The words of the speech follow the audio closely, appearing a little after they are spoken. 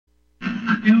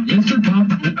Mr. Pop.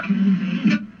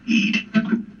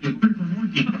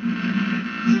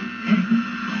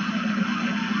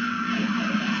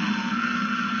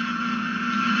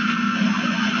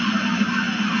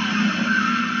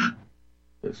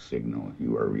 The signal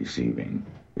you are receiving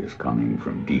is coming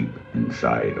from deep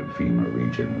inside of FEMA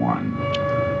Region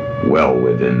 1, well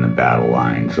within the battle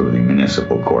lines of the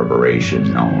municipal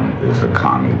corporation known as the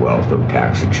Commonwealth of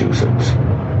Massachusetts,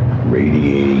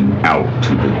 radiating out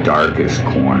to the darkest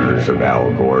corners of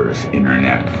Al Gore's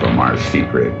internet from our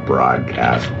secret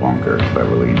broadcast bunker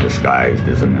cleverly disguised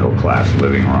as a middle-class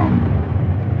living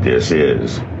room. This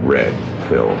is Red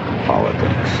Pill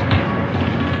Politics.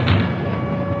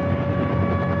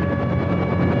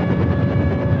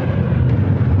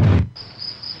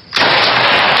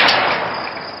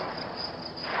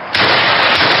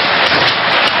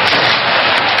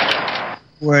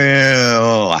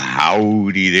 Well,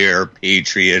 howdy there,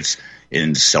 patriots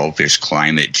and selfish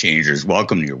climate changers.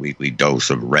 Welcome to your weekly dose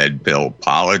of Red Pill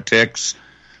Politics,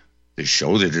 the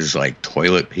show that is like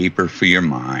toilet paper for your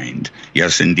mind.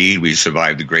 Yes, indeed, we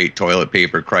survived the great toilet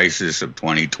paper crisis of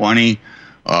 2020,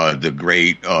 the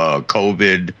great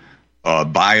COVID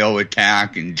bio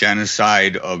attack and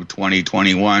genocide of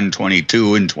 2021,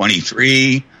 22, and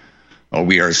 23.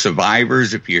 We are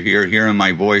survivors. If you're here hearing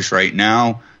my voice right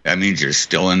now, that means you're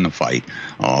still in the fight.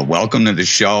 Welcome to the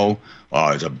show.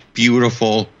 It's a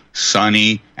beautiful,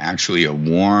 sunny, actually a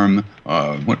warm,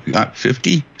 what we got,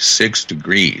 56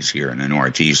 degrees here in the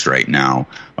Northeast right now.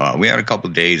 We had a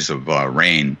couple of days of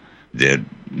rain that,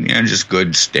 just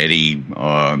good, steady,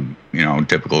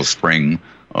 typical spring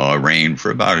rain for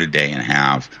about a day and a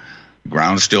half.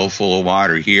 Ground's still full of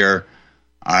water here.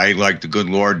 I, like the good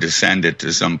Lord, to send it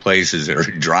to some places that are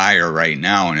drier right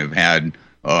now and have had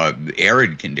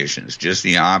arid conditions, just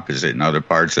the opposite in other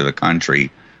parts of the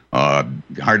country.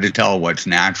 Hard to tell what's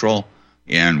natural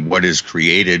and what is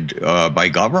created by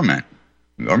government.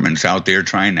 Government's out there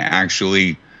trying to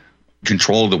actually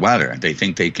control the weather. They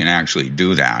think they can actually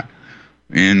do that.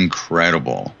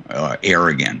 Incredible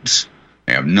arrogance.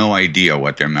 They have no idea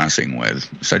what they're messing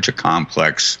with. Such a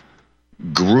complex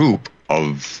group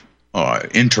of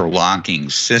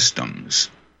interlocking systems.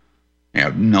 They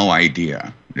have no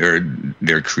idea.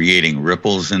 They're creating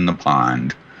ripples in the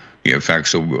pond, the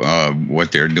effects of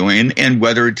what they're doing, and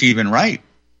whether it's even right.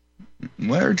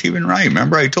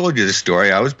 Remember, I told you this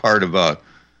story. I was part of a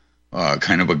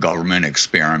kind of a government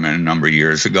experiment a number of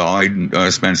years ago. I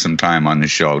spent some time on the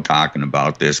show talking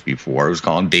about this before. It was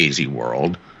called Daisy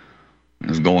World. It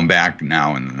was going back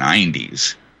now in the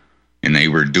 90s, and they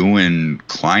were doing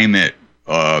climate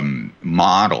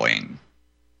modeling.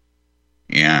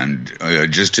 And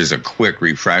just as a quick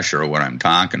refresher of what I'm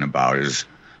talking about is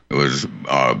it was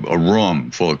a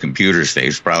room full of computer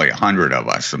stations, probably 100 of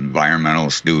us, environmental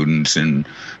students and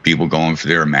people going for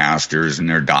their master's and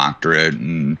their doctorate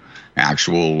and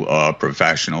actual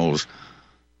professionals,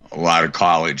 a lot of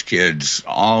college kids,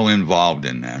 all involved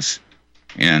in this.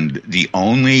 And the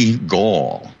only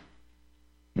goal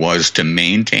was to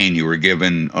maintain, you were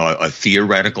given a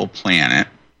theoretical planet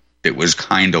that was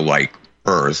kind of like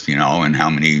Earth, and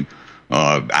how many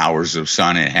hours of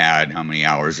sun it had, how many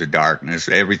hours of darkness,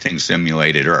 everything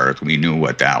simulated Earth. We knew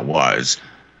what that was.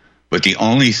 But the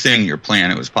only thing your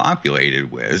planet was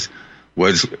populated with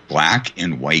was black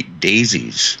and white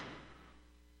daisies.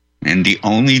 And the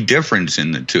only difference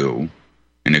in the two,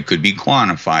 and it could be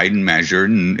quantified and measured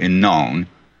and known,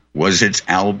 was its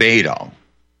albedo.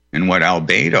 And what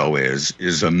albedo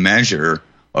is a measure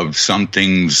of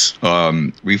something's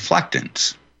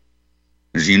reflectance.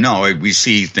 As you know, we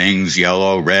see things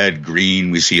yellow, red,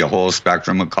 green. We see a whole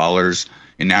spectrum of colors.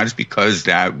 And that's because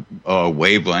that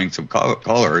wavelength of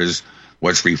color is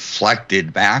what's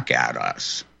reflected back at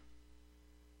us.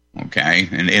 Okay?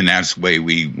 And that's the way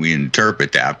we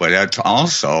interpret that. But that's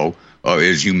also,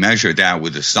 as you measure that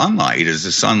with the sunlight, as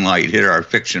the sunlight hit our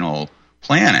fictional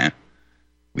planet,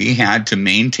 we had to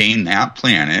maintain that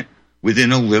planet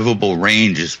within a livable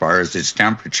range as far as its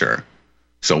temperature.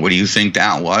 So what do you think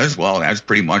that was? Well, that's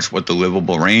pretty much what the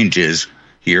livable range is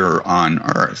here on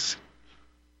Earth.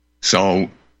 So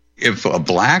if a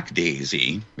black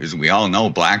daisy, as we all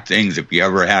know, black things, if you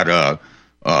ever had a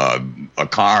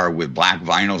car with black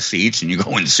vinyl seats and you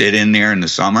go and sit in there in the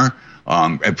summer,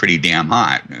 pretty damn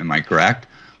hot. Am I correct?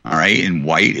 All right. And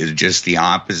white is just the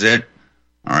opposite.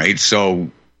 All right. So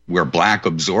where black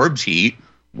absorbs heat,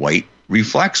 white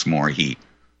reflects more heat.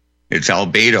 Its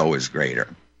albedo is greater.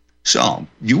 So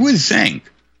you would think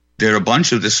that a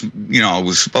bunch of this,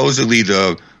 was supposedly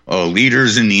the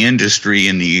leaders in the industry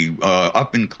and the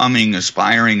up-and-coming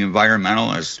aspiring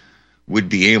environmentalists would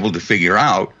be able to figure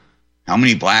out how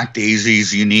many black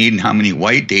daisies you need and how many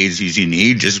white daisies you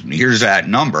need. Just here's that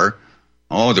number.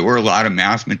 Oh, there were a lot of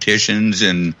mathematicians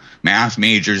and math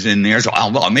majors in there, so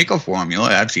I'll make a formula.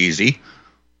 That's easy.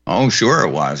 Oh, sure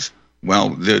it was. Well,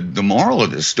 the moral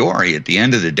of the story at the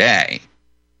end of the day,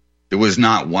 there was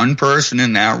not one person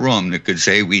in that room that could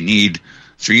say we need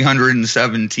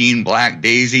 317 black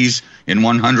daisies and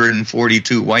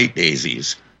 142 white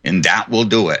daisies, and that will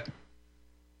do it.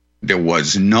 There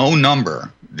was no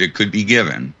number that could be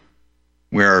given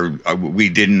where we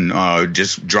didn't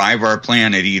just drive our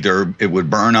planet. Either it would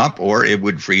burn up or it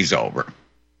would freeze over.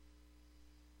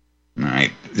 All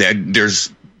right.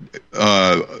 There's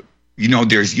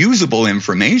usable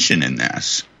information in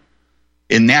this.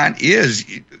 And that is,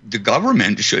 the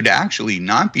government should actually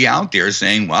not be out there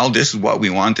saying, well, this is what we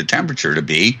want the temperature to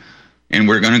be, and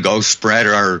we're going to go spread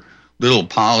our little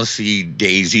policy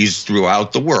daisies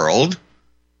throughout the world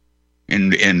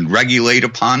and regulate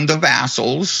upon the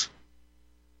vassals.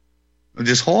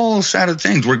 This whole set of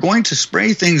things. We're going to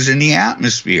spray things in the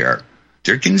atmosphere.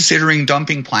 They're considering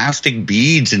dumping plastic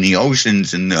beads in the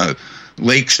oceans and the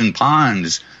lakes and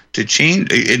ponds to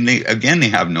change. And they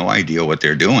have no idea what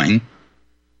they're doing.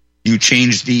 You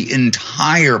change the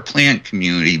entire plant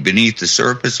community beneath the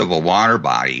surface of a water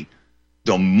body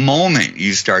the moment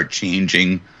you start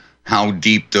changing how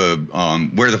deep where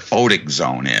the photic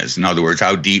zone is. In other words,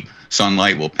 how deep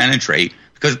sunlight will penetrate,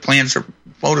 because plants are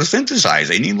photosynthesized.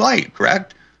 They need light,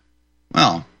 correct?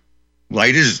 Well,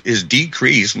 light is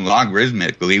decreased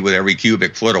logarithmically with every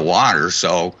cubic foot of water.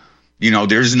 So,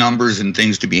 there's numbers and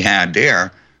things to be had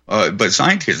there. But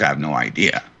scientists have no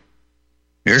idea.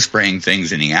 They're spraying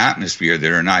things in the atmosphere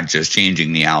that are not just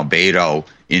changing the albedo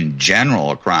in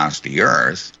general across the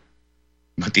earth,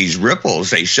 but these ripples,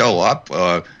 they show up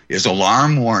as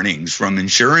alarm warnings from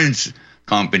insurance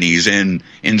companies and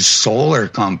solar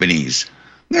companies.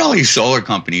 Look at all these solar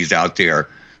companies out there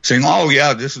saying, oh,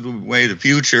 yeah, this is the way of the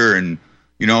future, and,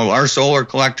 our solar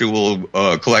collector will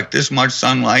collect this much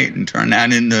sunlight and turn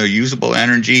that into usable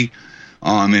energy,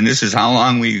 and this is how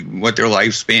long what their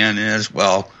lifespan is.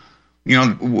 Well,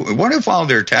 what if all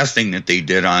their testing that they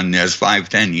did on this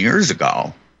 5-10 years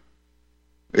ago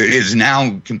is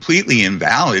now completely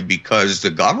invalid because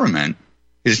the government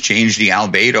has changed the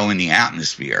albedo in the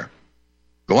atmosphere?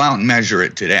 Go out and measure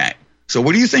it today. So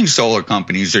what do you think solar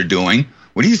companies are doing?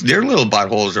 Their little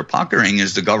buttholes are puckering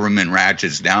as the government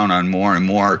ratchets down on more and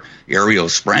more aerial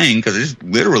spraying, because it's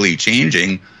literally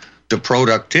changing the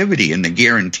productivity and the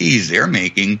guarantees they're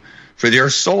making for their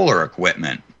solar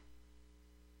equipment.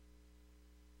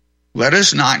 Let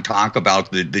us not talk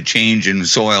about the change in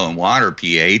soil and water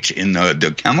pH, in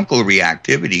the chemical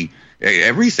reactivity,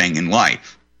 everything in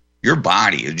life. Your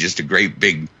body is just a great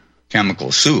big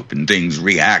chemical soup, and things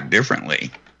react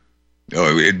differently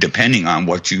depending on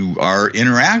what you are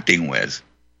interacting with.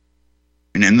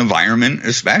 And in the environment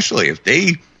especially, if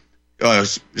they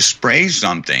spray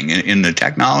something in the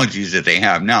technologies that they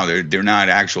have now, they're not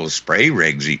actual spray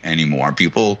rigs anymore.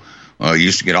 People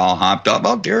used to get all hopped up.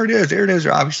 Oh, there it is.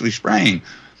 They're obviously spraying.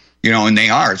 And they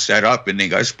are set up, and they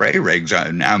got spray rigs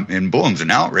and booms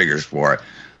and outriggers for it.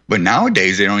 But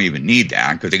nowadays, they don't even need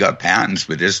that, because they got patents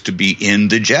for this to be in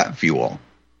the jet fuel,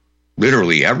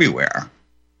 literally everywhere.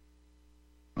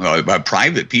 But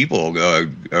private people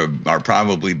are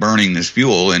probably burning this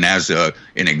fuel, and as an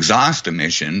exhaust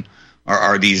emission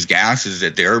are these gases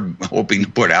that they're hoping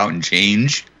to put out and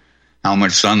change how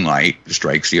much sunlight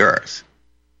strikes the earth.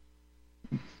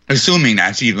 Assuming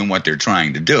that's even what they're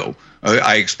trying to do.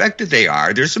 I expect that they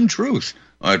are. There's some truth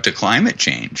to climate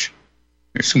change.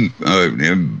 There's some,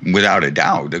 without a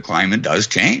doubt, the climate does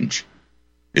change.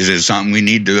 Is it something we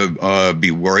need to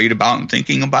be worried about and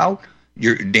thinking about?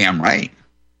 You're damn right.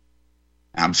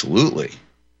 Absolutely.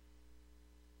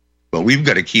 But we've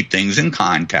got to keep things in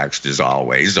context, as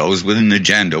always. Those with an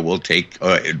agenda will take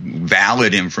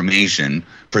valid information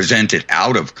presented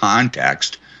out of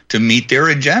context to meet their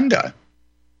agenda.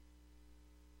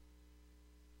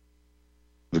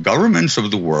 The governments of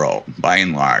the world, by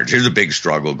and large, there's a big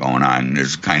struggle going on.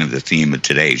 There's kind of the theme of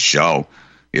today's show,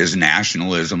 is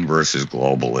nationalism versus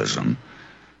globalism.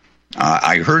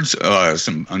 I heard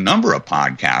a number of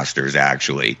podcasters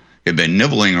actually have been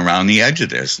nibbling around the edge of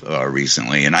this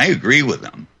recently, and I agree with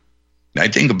them. I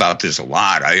think about this a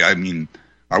lot. I mean,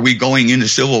 are we going into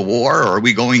civil war, or are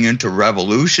we going into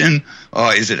revolution?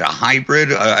 Is it a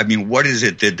hybrid? I mean, what is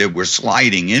it that we're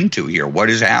sliding into here? What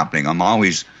is happening? I'm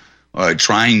always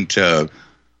trying to,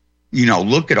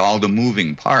 look at all the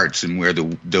moving parts and where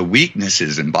the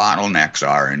weaknesses and bottlenecks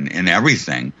are and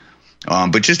everything.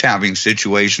 But just having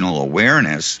situational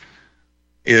awareness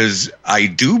I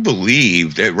do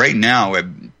believe that right now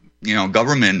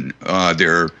government,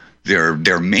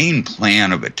 their main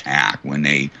plan of attack when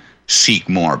they seek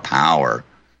more power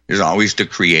is always to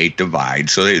create divide.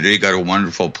 So they got a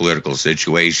wonderful political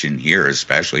situation here,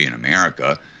 especially in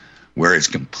America, where it's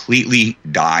completely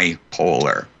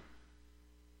dipolar.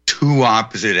 Two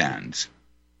opposite ends.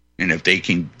 And if they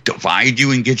can divide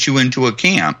you and get you into a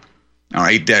camp, all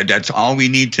right, that's all we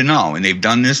need to know. And they've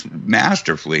done this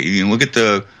masterfully. You look at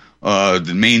the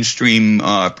mainstream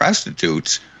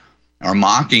prostitutes are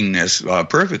mocking this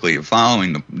perfectly,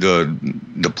 following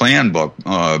the plan book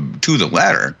to the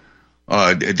letter.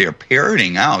 They're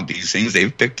parroting out these things.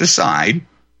 They've picked a side.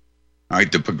 All right,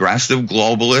 the progressive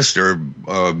globalists are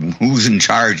who's in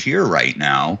charge here right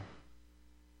now.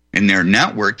 In their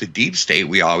network, the deep state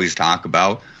we always talk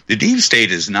about, the deep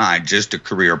state is not just a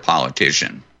career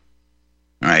politician.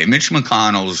 All right, Mitch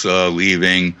McConnell's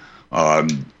leaving.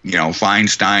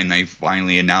 Feinstein, they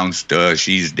finally announced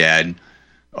she's dead.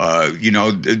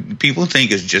 People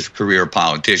think it's just career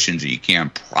politicians that you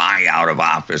can't pry out of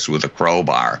office with a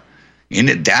crowbar. And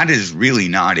that is really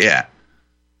not it.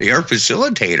 They are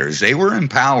facilitators. They were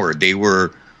empowered. They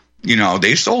were,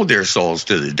 they sold their souls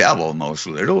to the devil, most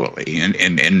literally.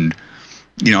 And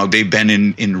they've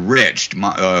been enriched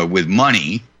with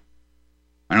money.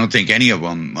 I don't think any of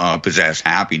them possess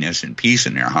happiness and peace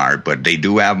in their heart, but they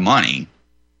do have money.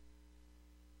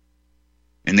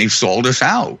 And they've sold us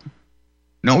out,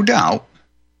 no doubt.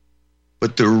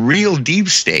 But the real deep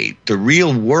state, the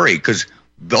real worry, because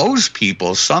those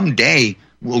people someday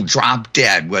will drop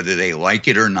dead, whether they like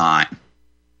it or not.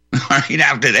 Right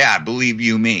after that, believe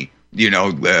you me, they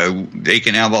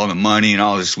can have all the money and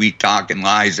all the sweet talk and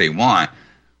lies they want.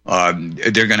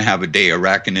 They're going to have a day of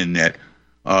reckoning that,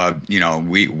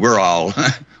 we're all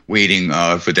waiting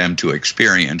for them to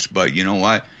experience. But you know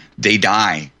what? They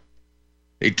die.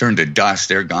 They turn to dust.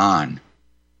 They're gone.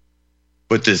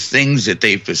 But the things that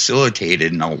they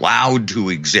facilitated and allowed to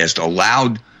exist,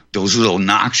 allowed those little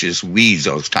noxious weeds,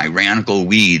 those tyrannical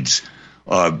weeds,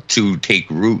 to take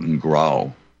root and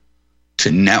grow,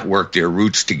 to network their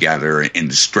roots together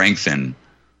and strengthen.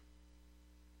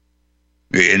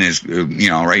 And it's,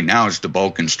 right now it's the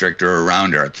boa constrictor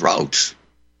around our throats.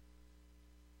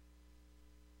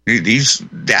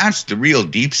 That's the real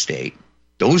deep state.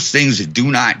 Those things that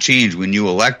do not change when you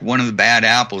elect one of the bad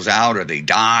apples out or they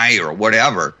die or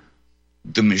whatever,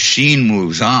 the machine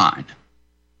moves on.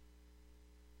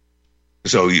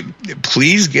 So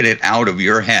please get it out of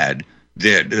your head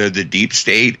that the deep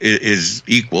state is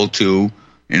equal to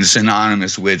and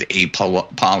synonymous with a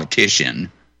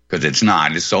politician, because it's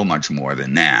not. It's so much more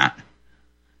than that.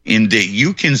 And that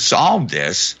you can solve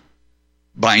this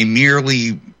by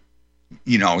merely,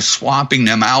 swapping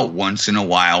them out once in a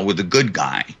while with a good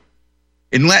guy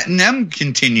and letting them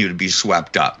continue to be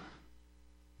swept up.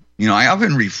 I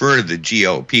often refer to the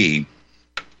GOP,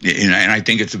 and I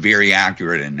think it's a very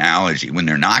accurate analogy, when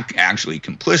they're not actually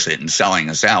complicit in selling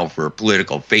us out for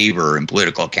political favor and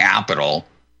political capital.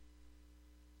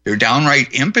 They're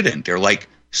downright impotent. They're like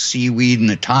seaweed in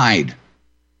the tide.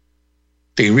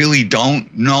 They really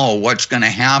don't know what's going to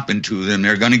happen to them.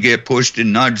 They're going to get pushed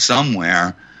and nudged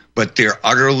somewhere, but they're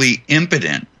utterly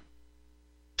impotent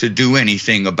to do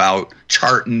anything about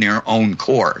charting their own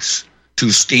course, to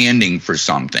standing for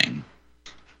something.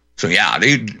 So yeah,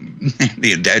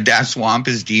 that swamp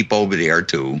is deep over there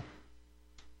too.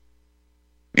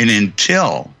 And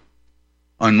until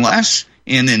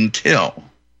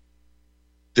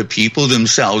the people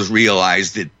themselves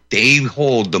realize that they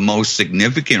hold the most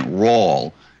significant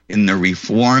role in the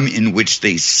reform in which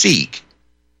they seek,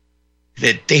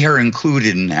 that they are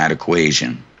included in that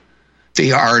equation.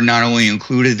 They are not only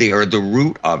included, they are the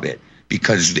root of it,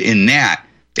 because in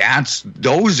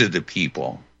those are the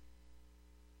people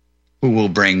who will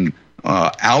bring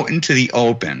out into the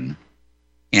open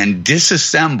and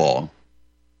disassemble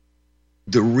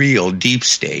the real deep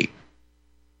state.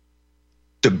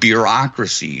 The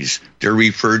bureaucracies, they're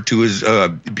referred to as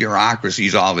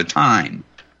bureaucracies all the time,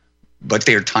 but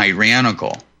they're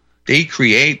tyrannical. They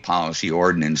create policy,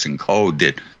 ordinance, and code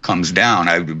that comes down.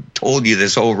 I've told you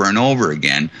this over and over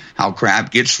again, how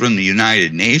crap gets from the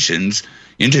United Nations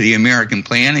into the American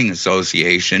Planning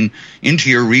Association, into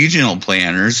your regional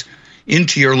planners,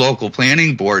 into your local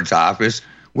planning board's office,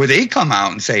 where they come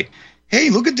out and say, hey,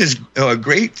 look at this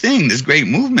great thing, this great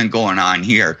movement going on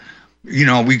here.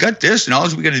 We got this, and all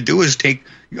we got to do is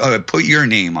put your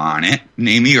name on it,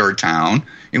 name of your town,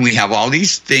 and we have all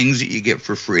these things that you get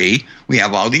for free. We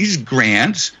have all these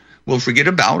grants. We'll forget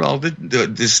about all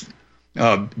the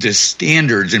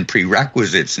standards and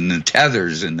prerequisites and the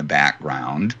tethers in the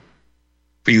background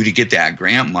for you to get that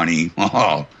grant money.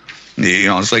 Oh,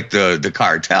 It's like the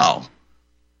cartel.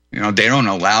 They don't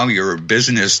allow your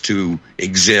business to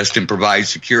exist and provide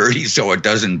security so it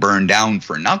doesn't burn down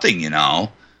for nothing,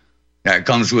 That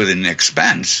comes with an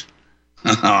expense.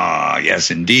 Yes,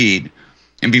 indeed.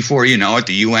 And before you know it,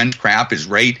 the UN crap is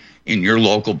right in your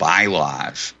local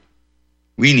bylaws.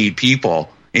 We need people.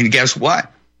 And guess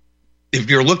what? If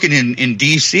you're looking in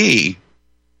D.C.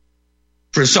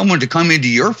 for someone to come into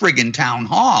your friggin' town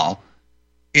hall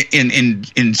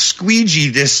and squeegee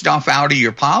this stuff out of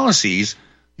your policies,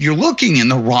 you're looking in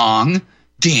the wrong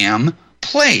damn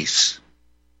place.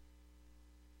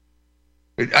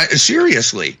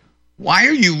 Seriously, why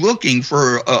are you looking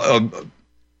for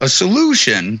a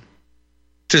solution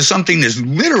to something that's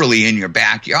literally in your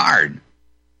backyard,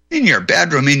 in your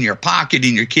bedroom, in your pocket,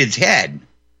 in your kid's head,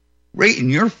 right in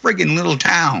your friggin' little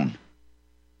town?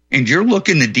 And you're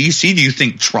looking to D.C., do you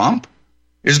think Trump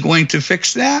is going to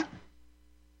fix that?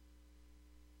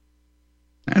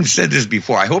 I've said this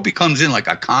before. I hope he comes in like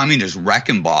a communist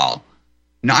wrecking ball,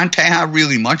 not to have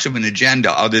really much of an agenda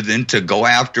other than to go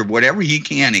after whatever he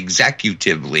can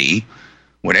executively,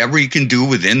 whatever he can do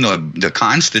within the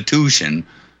Constitution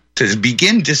to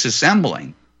begin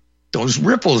disassembling. Those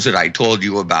ripples that I told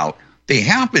you about, they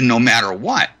happen no matter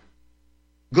what,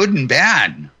 good and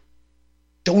bad.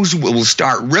 Those will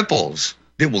start ripples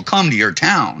that will come to your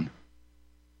town.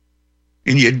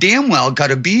 And you damn well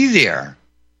got to be there.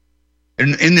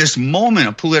 In this moment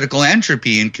of political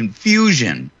entropy and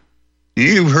confusion,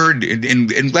 you've heard,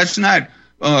 and let's not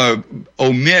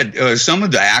omit some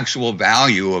of the actual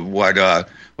value of what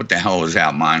the hell is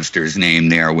that monster's name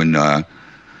there when the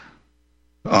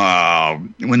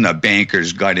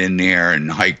bankers got in there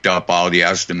and hiked up all the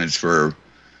estimates for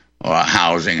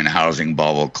housing and housing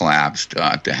bubble collapsed.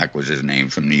 What the heck was his name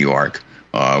from New York?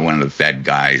 One of the Fed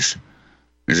guys.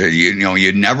 He said,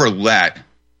 you'd never let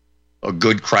a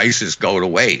good crisis go to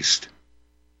waste.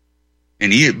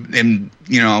 And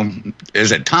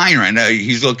as a tyrant,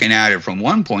 he's looking at it from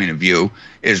one point of view.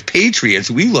 As patriots,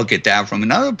 we look at that from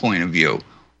another point of view.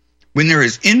 When there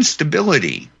is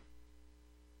instability,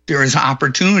 there is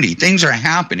opportunity. Things are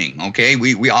happening, okay?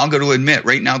 We all got to admit,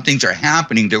 right now things are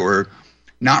happening that were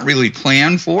not really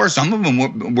planned for. Some of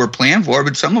them were planned for,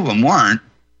 but some of them weren't.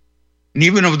 And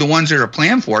even of the ones that are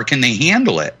planned for, can they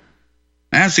handle it?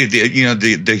 Actually,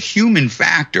 the human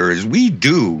factor is we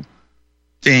do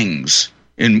things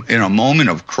in a moment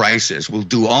of crisis. We'll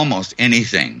do almost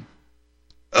anything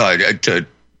to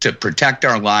protect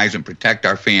our lives and protect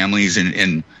our families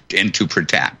and to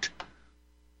protect.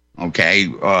 Okay,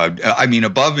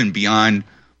 above and beyond,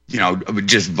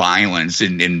 just violence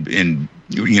and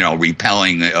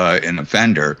repelling an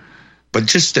offender, but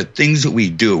just the things that we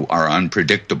do are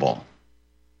unpredictable.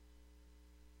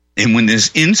 And when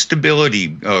this instability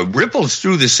ripples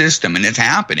through the system, and it's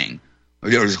happening,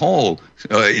 there's whole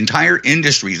entire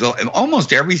industries,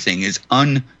 almost everything is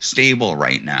unstable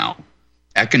right now,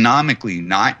 economically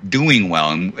not doing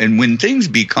well. And when things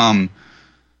become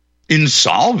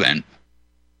insolvent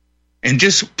and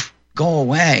just go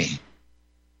away,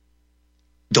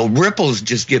 the ripples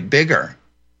just get bigger.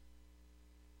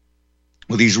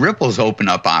 Well, these ripples open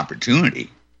up opportunity.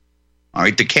 All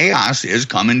right, the chaos is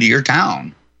coming to your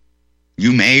town.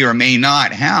 You may or may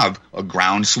not have a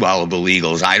groundswell of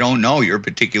illegals. I don't know your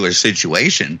particular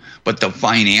situation, but the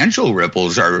financial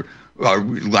ripples are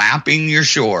lapping your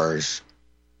shores.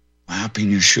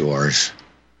 Lapping your shores.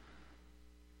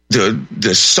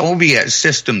 The Soviet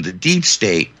system, the deep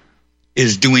state,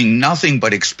 is doing nothing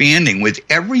but expanding with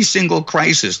every single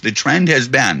crisis. The trend has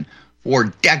been for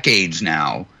decades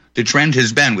now. The trend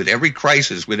has been with every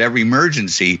crisis, with every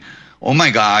emergency, oh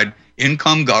my God,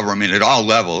 income government at all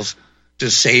levels to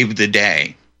save the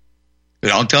day.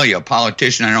 But I'll tell you, a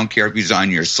politician, I don't care if he's on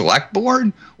your select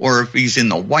board or if he's in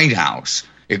the White House,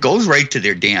 it goes right to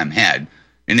their damn head.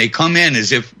 And they come in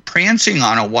as if prancing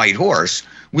on a white horse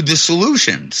with the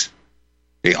solutions.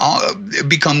 They all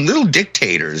become little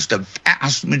dictators, the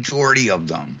vast majority of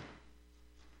them.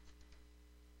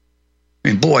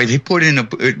 And boy, they put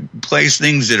in place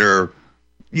things that are,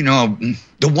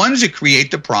 the ones that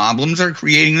create the problems are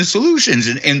creating the solutions,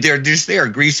 and they're just there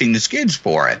greasing the skids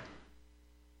for it.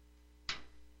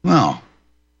 Well,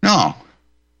 no.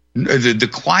 The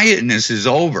quietness is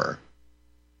over.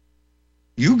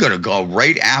 You got to go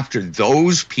right after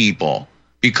those people,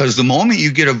 because the moment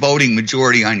you get a voting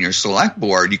majority on your select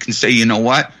board, you can say, you know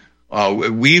what,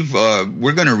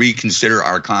 we're going to reconsider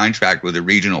our contract with the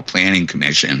Regional Planning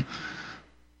Commission.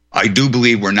 I do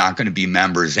believe we're not going to be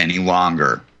members any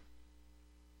longer.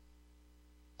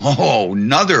 Oh,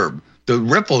 the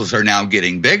ripples are now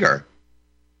getting bigger.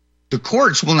 The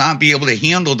courts will not be able to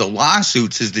handle the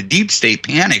lawsuits as the deep state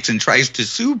panics and tries to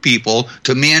sue people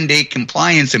to mandate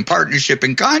compliance and partnership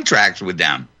and contracts with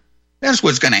them. That's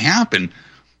what's going to happen.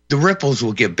 The ripples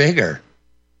will get bigger.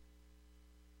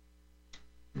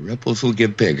 The ripples will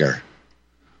get bigger.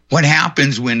 What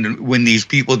happens when these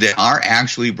people that are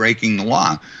actually breaking the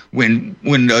law, when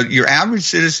your average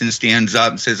citizen stands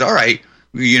up and says, all right,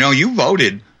 you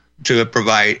voted to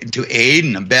provide, to aid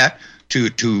and abet,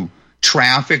 to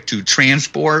traffic, to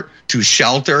transport, to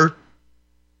shelter,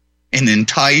 and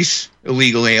entice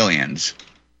illegal aliens.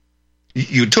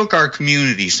 You took our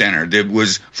community center that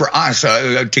was for us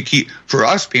for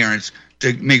us parents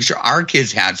to make sure our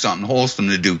kids had something wholesome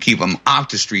to do, keep them off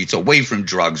the streets, away from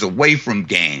drugs, away from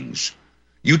gangs.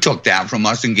 You took that from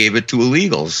us and gave it to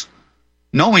illegals,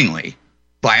 knowingly,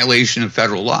 violation of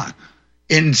federal law,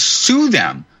 and sue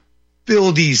them.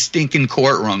 Fill these stinking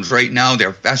courtrooms. Right now,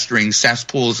 they're festering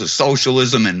cesspools of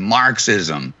socialism and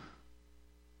Marxism.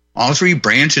 All three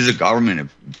branches of government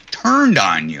have turned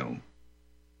on you.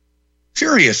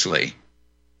 Seriously.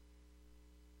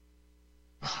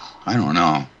 I don't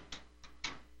know.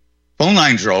 Phone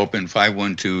lines are open,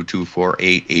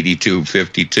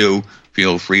 512-248-8252.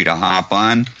 Feel free to hop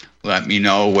on. Let me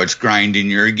know what's grinding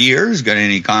your gears. Got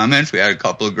any comments? We had a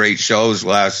couple of great shows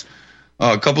last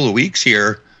couple of weeks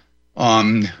here.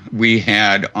 We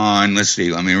had on, let's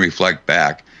see, let me reflect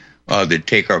back. The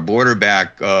Take Our Border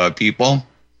Back people.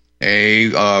 Hey,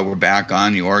 we're back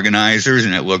on the organizers,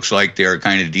 and it looks like they're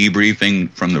kind of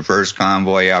debriefing from the first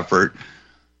convoy effort,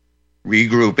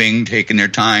 regrouping, taking their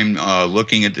time,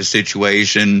 looking at the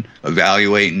situation,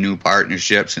 evaluating new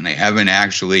partnerships, and they haven't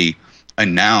actually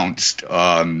announced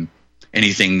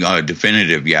anything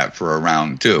definitive yet for a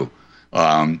round two.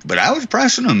 But I was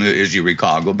pressing them, as you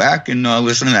recall. Go back and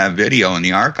listen to that video in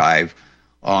the archive,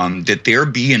 that there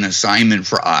be an assignment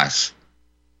for us.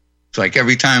 It's like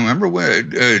every time, remember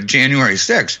January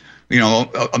 6th,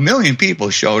 1 million people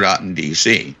showed up in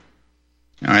D.C.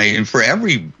 All right, and for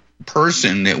every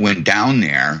person that went down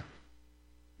there,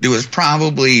 there was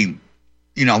probably,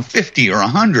 50 or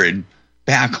 100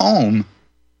 back home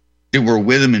that were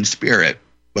with them in spirit,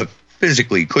 but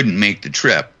physically couldn't make the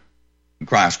trip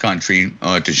across country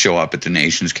to show up at the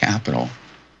nation's capital.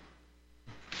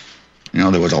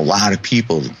 There was a lot of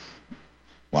people, a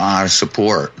lot of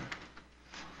support,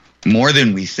 more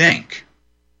than we think.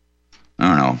 I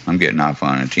don't know. I'm getting off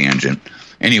on a tangent.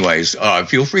 Anyways,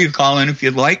 feel free to call in if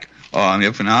you'd like.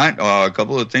 If not, a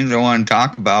couple of things I want to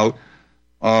talk about.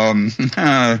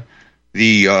 The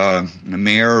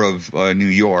mayor of New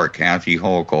York, Kathy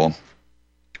Hochul,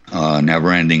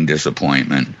 never-ending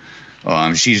disappointment.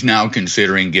 She's now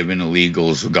considering giving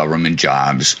illegals government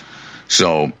jobs.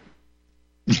 So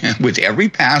with every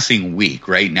passing week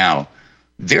right now,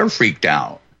 they're freaked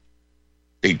out.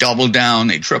 They double down,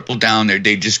 they triple down,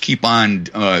 they just keep on,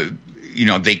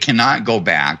 they cannot go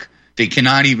back. They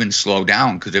cannot even slow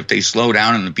down, because if they slow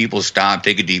down and the people stop,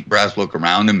 take a deep breath, look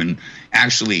around them, and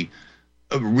actually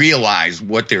realize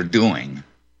what they're doing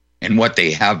and what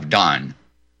they have done,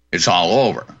 it's all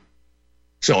over.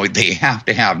 So they have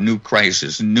to have new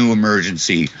crisis, new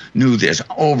emergency, new this,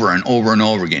 over and over and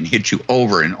over again, hit you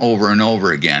over and over and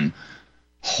over again,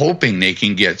 hoping they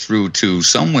can get through to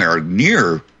somewhere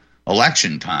near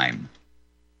election time.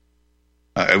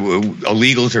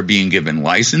 Illegals are being given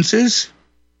licenses.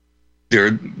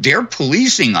 They're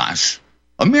policing us,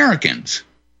 Americans.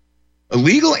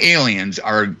 Illegal aliens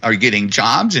are getting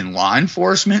jobs in law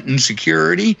enforcement and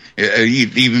security.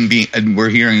 We're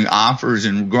hearing offers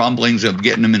and grumblings of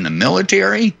getting them in the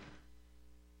military.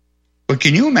 But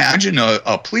can you imagine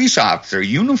a police officer, a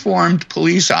uniformed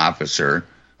police officer,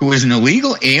 who is an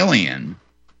illegal alien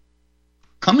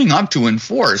coming up to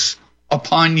enforce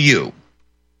upon you?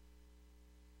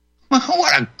 Well,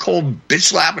 what a cold bitch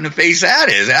slap in the face that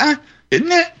is, huh? Isn't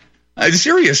it?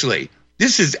 Seriously,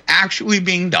 this is actually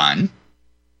being done.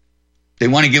 They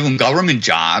want to give them government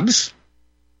jobs.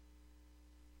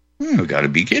 You've got to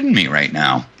be kidding me right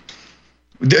now.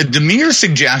 The mere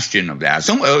suggestion of that,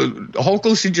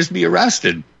 Hochul should just be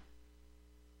arrested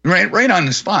right on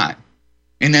the spot.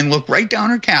 And then look right down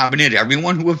her cabinet,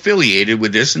 everyone who affiliated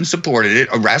with this and supported it,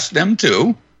 arrest them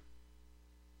too,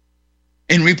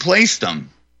 and replace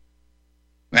them.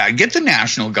 Get the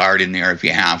National Guard in there if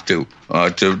you have to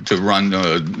run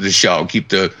the show. Keep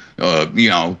the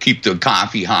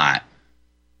coffee hot.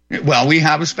 Well, we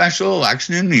have a special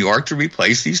election in New York to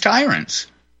replace these tyrants.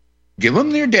 Give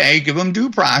them their day. Give them due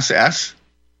process.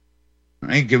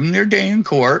 Right? Give them their day in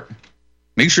court.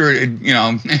 Make sure, but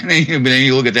then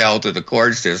you look at the health of the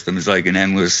court system. It's like an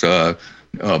endless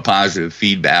positive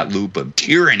feedback loop of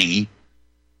tyranny.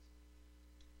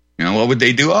 What would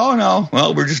they do? Oh, no,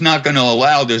 well, we're just not going to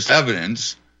allow this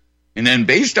evidence. And then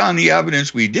based on the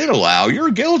evidence we did allow,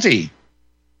 you're guilty.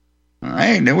 All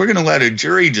right, and then we're going to let a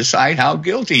jury decide how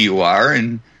guilty you are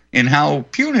and how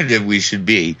punitive we should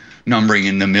be, numbering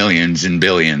in the millions and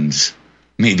billions,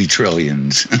 maybe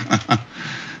trillions.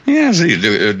 Yeah, see,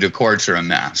 the courts are a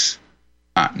mess.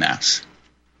 Hot mess.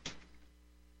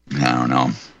 I don't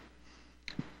know.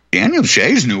 Daniel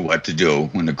Shays knew what to do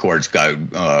when the courts got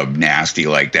nasty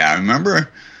like that. Remember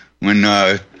when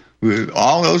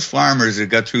all those farmers that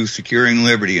got through securing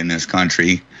liberty in this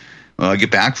country get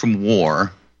back from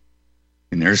war,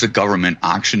 and there's a government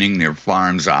auctioning their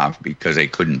farms off because they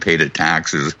couldn't pay the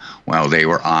taxes while they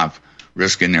were off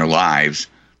risking their lives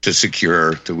to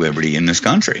secure the liberty in this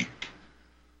country.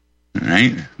 All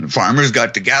right? The farmers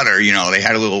got together, they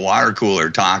had a little water cooler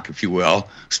talk, if you will,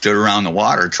 stood around the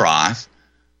water trough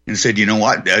and said, you know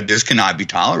what, this cannot be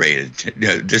tolerated.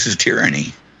 This is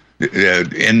tyranny.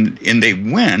 And they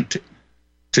went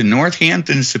to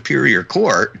Northampton Superior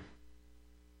Court,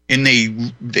 and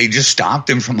they just stopped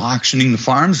them from auctioning the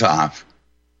farms off.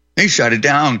 They shut it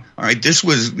down. All right, this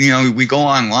was, we go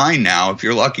online now. If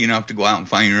you're lucky enough to go out and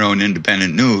find your own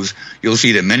independent news, you'll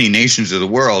see that many nations of the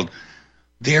world,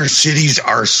 their cities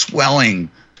are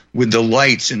swelling with the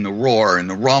lights and the roar and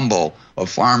the rumble of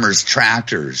farmers'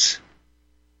 tractors.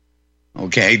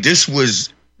 Okay, this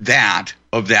was that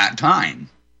of that time.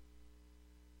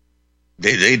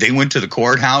 They went to the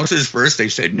courthouses first. They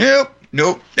said,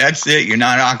 nope, that's it. You're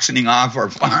not auctioning off our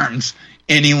farms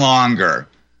any longer.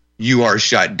 You are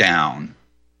shut down.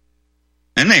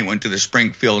 Then they went to the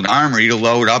Springfield Armory to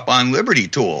load up on Liberty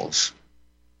tools.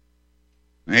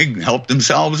 They helped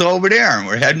themselves over there, and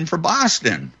we're heading for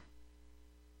Boston.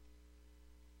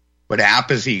 But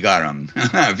apathy got them.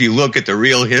 If you look at the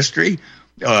real history,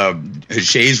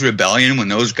 Shays Rebellion, when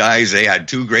those guys, they had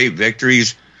two great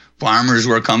victories, farmers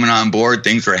were coming on board,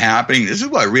 things were happening. This is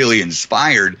what really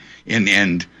inspired,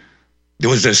 and there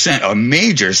was a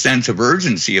major sense of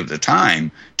urgency of the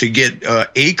time to get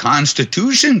a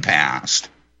constitution passed.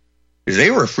 Because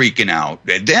they were freaking out.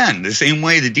 Then, the same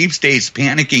way the deep state's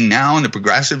panicking now and the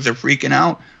progressives are freaking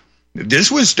out,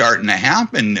 this was starting to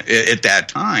happen at that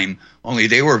time, only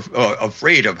they were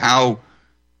afraid of how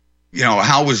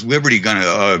was liberty going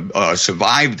to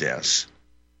survive this.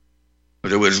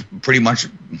 But it was pretty much,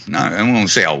 I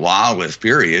won't say a lawless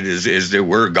period, as there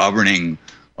were governing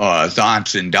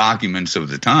thoughts and documents of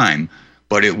the time,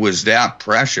 but it was that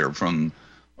pressure from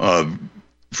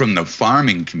the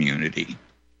farming community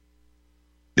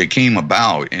that came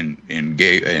about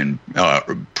and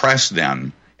pressed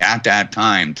them at that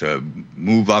time to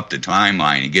move up the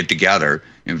timeline and get together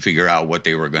and figure out what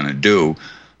they were going to do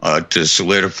to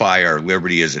solidify our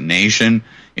liberty as a nation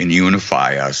and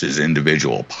unify us as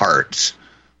individual parts.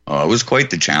 It was quite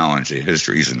the challenge. The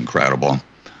history is incredible.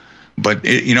 But,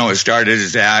 it started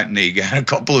as that, and they got a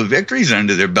couple of victories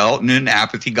under their belt, and then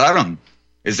apathy got them.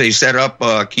 As they set up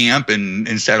camp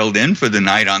and settled in for the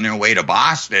night on their way to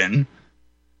Boston.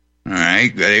 All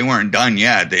right, they weren't done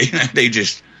yet. They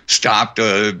just stopped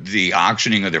the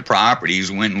auctioning of their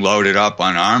properties, went and loaded up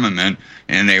on armament,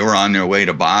 and they were on their way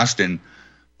to Boston.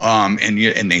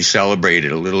 And they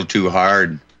celebrated a little too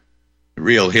hard. The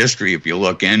real history, if you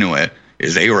look into it,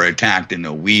 is they were attacked in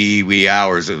the wee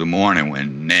hours of the morning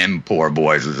when them poor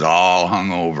boys was all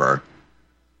hungover.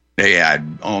 They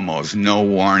had almost no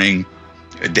warning.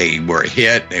 They were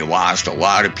hit, they lost a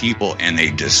lot of people, and they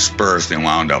dispersed and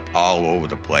wound up all over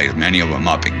the place, many of them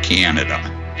up in Canada.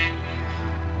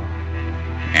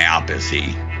 Apathy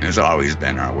has always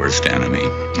been our worst enemy.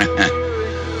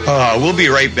 We'll be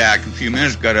right back in a few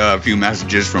minutes. Got a few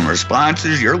messages from our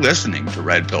sponsors. You're listening to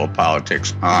Red Pill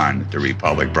Politics on the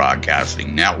Republic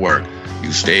Broadcasting Network.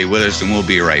 You stay with us, and we'll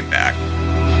be right back.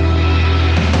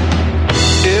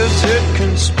 Is it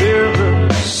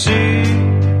conspiracy?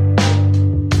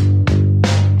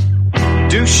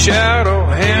 Do shadow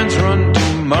hands run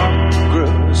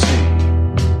democracy?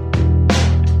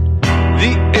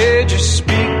 The edges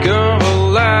speak of a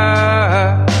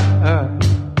lie,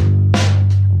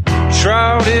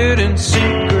 shrouded in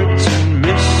secrets and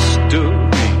mysteries.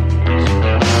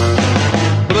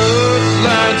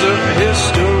 Bloodlines of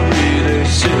history, they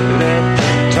sit at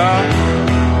the top,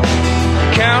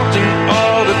 counting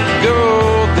all the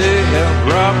gold they have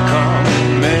robbed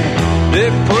common man. They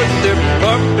put their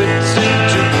puppets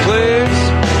into place,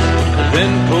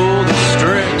 then pull the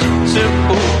strings.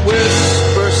 Simple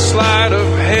whisper, sleight of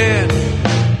hand,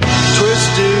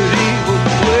 twisted evil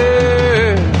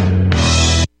play.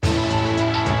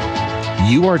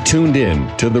 You are tuned in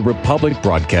to the Republic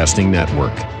Broadcasting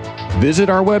Network. Visit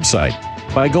our website,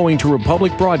 by going to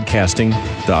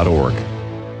republicbroadcasting.org.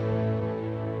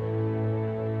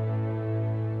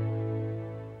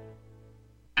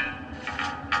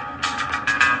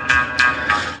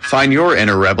 Find your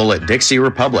inner rebel at Dixie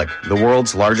Republic, the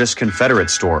world's largest Confederate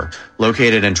store,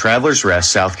 located in Travelers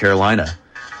Rest, South Carolina.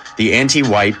 The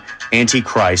anti-white,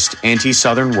 anti-Christ,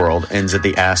 anti-Southern world ends at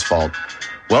the asphalt.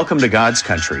 Welcome to God's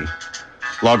country.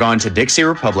 Log on to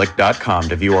DixieRepublic.com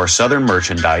to view our Southern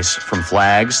merchandise, from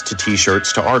flags to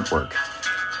t-shirts to artwork.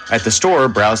 At the store,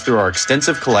 browse through our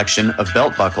extensive collection of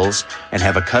belt buckles and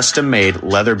have a custom-made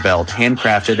leather belt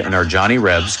handcrafted in our Johnny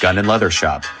Reb's Gun and Leather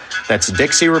Shop. That's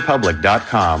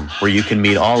DixieRepublic.com, where you can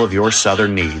meet all of your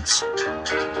Southern needs.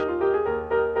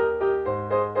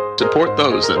 Support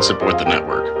those that support the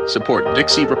network. Support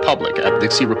Dixie Republic at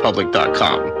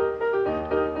DixieRepublic.com.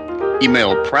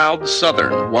 Email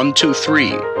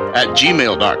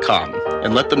ProudSouthern123@gmail.com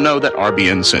and let them know that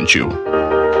RBN sent you.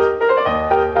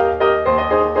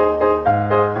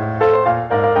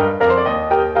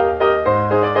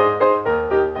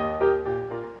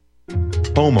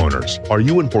 Homeowners, are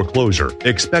you in foreclosure,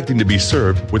 expecting to be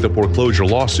served with a foreclosure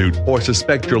lawsuit, or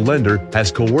suspect your lender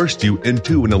has coerced you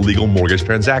into an illegal mortgage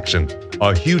transaction?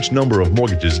 A huge number of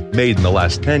mortgages made in the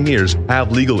last 10 years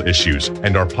have legal issues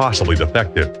and are possibly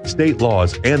defective. State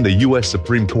laws and the U.S.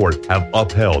 Supreme Court have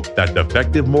upheld that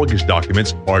defective mortgage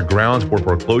documents are grounds for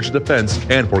foreclosure defense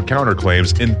and for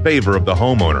counterclaims in favor of the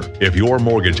homeowner. If your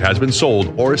mortgage has been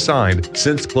sold or assigned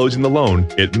since closing the loan,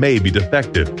 it may be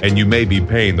defective and you may be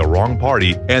paying the wrong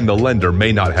party, and the lender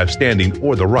may not have standing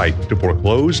or the right to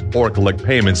foreclose or collect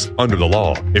payments under the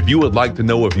law. If you would like to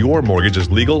know if your mortgage is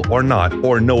legal or not,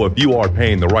 or know if you are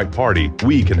paying the right party,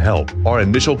 we can help. Our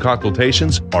initial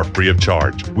consultations are free of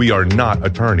charge. We are not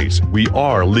attorneys. We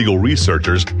are legal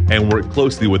researchers and work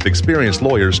closely with experienced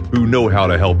lawyers who know how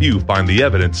to help you find the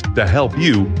evidence to help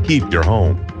you keep your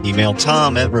home. Email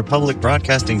Tom at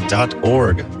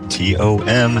republicbroadcasting.org.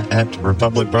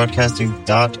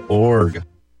 TOM@republicbroadcasting.org.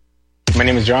 My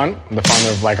name is John. I'm the founder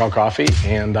of Blackout Coffee,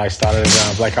 and I started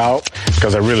Blackout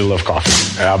because I really love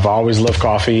coffee. I've always loved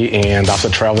coffee, and after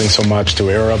traveling so much to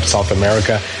Europe, South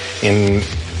America, and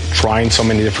trying so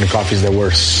many different coffees that were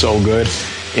so good,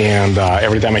 and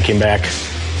every time I came back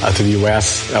to the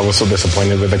U.S., I was so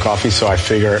disappointed with the coffee, so I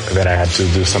figured that I had to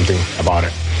do something about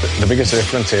it. The biggest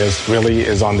difference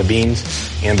is on the beans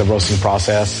and the roasting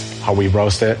process, how we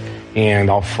roast it, and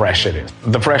how fresh it is.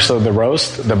 The fresher the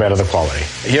roast, the better the quality.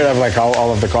 Here I have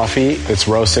all of the coffee. It's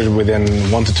roasted within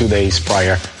 1 to 2 days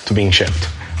prior to being shipped.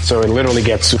 So it literally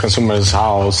gets to consumer's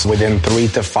house within 3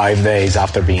 to 5 days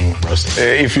after being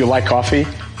roasted. If you like coffee,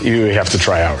 you have to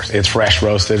try ours. It's fresh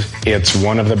roasted. It's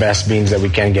one of the best beans that we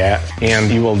can get, and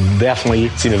you will definitely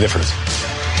see the difference.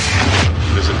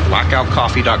 Visit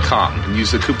blackoutcoffee.com and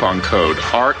use the coupon code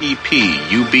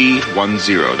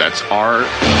REPUB10. That's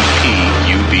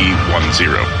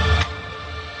REPUB10.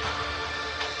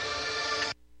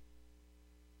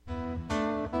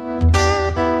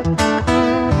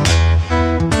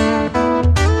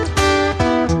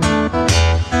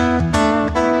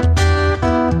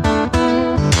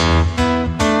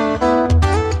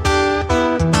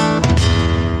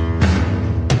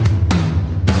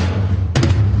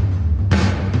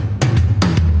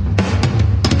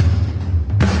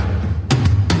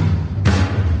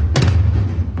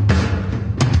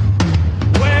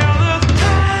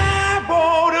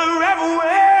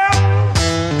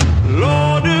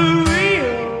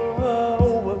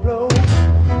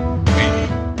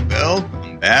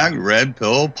 Red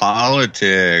Pill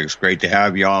Politics. Great to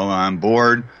have y'all on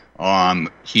board.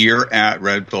 Here at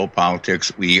Red Pill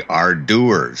Politics, we are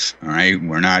doers. All right,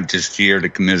 we're not just here to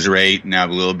commiserate and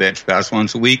have a little bitch fest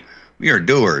once a week. We are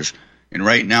doers. And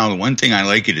right now, the one thing I'd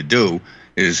like you to do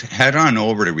is head on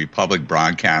over to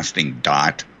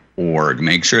republicbroadcasting.org.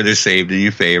 Make sure they're saved in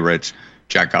your favorites.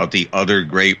 Check out the other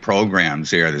great programs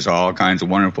there. There's all kinds of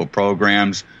wonderful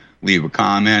programs. Leave a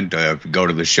comment. If you go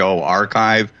to the show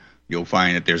archive, you'll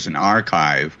find that there's an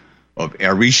archive of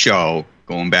every show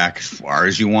going back as far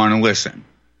as you want to listen.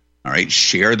 All right,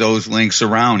 share those links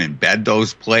around, embed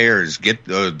those players, get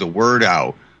the word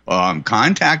out.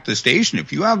 Contact the station.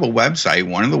 If you have a website,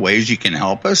 one of the ways you can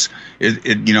help us is,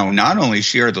 not only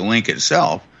share the link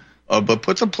itself, but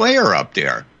put the player up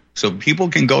there so people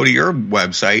can go to your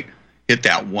website, hit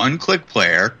that one-click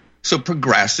player, so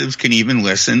progressives can even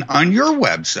listen on your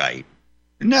website.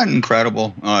 Isn't that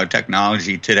incredible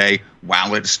technology today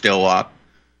while it's still up?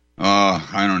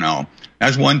 I don't know.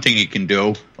 That's one thing you can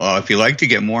do. If you like to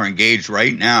get more engaged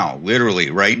right now,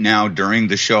 literally right now during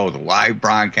the show, the live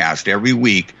broadcast every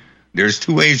week, there's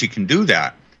two ways you can do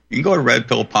that. You can go to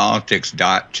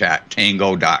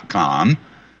redpillpolitics.chattango.com,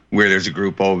 where there's a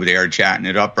group over there chatting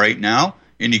it up right now.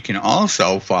 And you can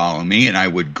also follow me, and I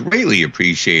would greatly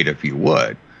appreciate if you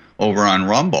would, over on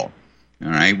Rumble. All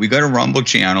right, we got a Rumble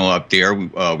channel up there.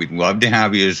 We'd love to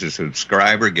have you as a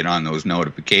subscriber. Get on those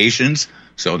notifications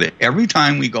so that every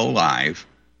time we go live,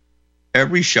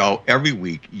 every show, every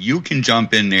week, you can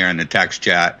jump in there in the text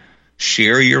chat,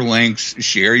 share your links,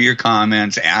 share your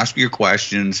comments, ask your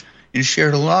questions, and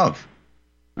share the love.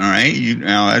 All right,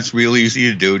 that's real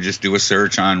easy to do. Just do a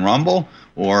search on Rumble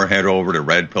or head over to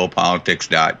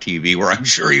redpillpolitics.tv, where I'm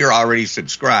sure you're already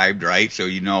subscribed, right? So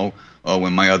you know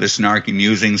when my other snarky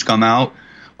musings come out.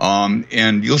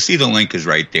 And you'll see the link is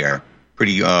right there.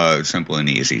 Pretty simple and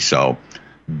easy. So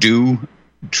do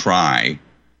try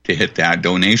to hit that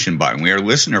donation button. We are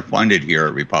listener funded here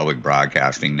at Republic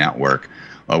Broadcasting Network,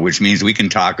 which means we can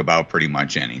talk about pretty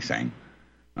much anything.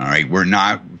 All right, we're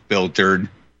not filtered.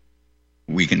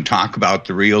 We can talk about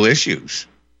the real issues.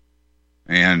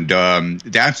 And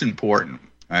that's important.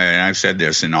 And I've said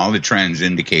this, and all the trends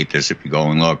indicate this. If you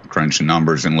go and look, crunch the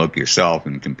numbers and look yourself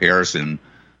in comparison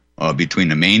between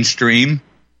the mainstream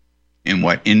and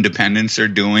what independents are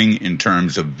doing in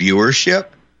terms of viewership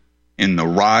and the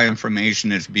raw information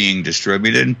that's being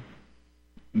distributed,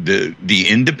 the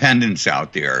independents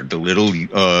out there, the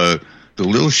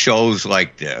little shows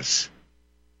like this,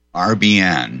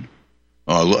 RBN.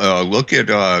 Look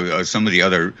at some of the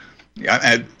other.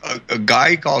 A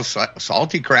guy called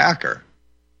Salty Cracker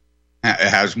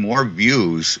has more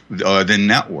views than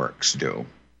networks do.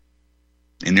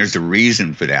 And there's a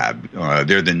reason for that.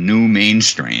 They're the new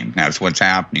mainstream. That's what's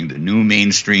happening. The new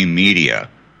mainstream media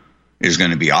is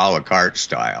going to be a la carte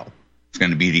style. It's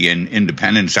going to be the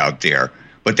independents out there.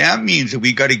 But that means that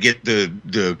we got to get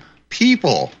the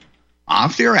people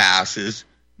off their asses.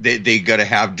 They got to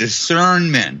have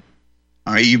discernment.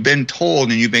 All right, you've been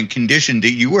told and you've been conditioned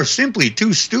that you are simply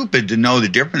too stupid to know the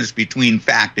difference between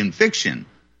fact and fiction,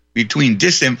 between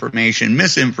disinformation,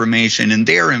 misinformation, and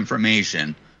their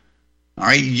information. All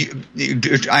right,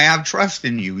 I have trust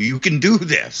in you. You can do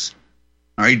this.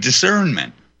 All right,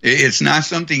 discernment. It's not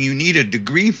something you need a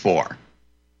degree for.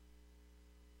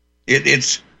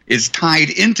 It's tied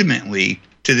intimately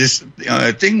to this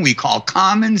thing we call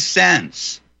common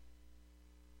sense.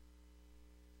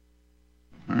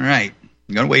 All right.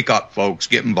 You got to wake up, folks.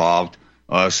 Get involved.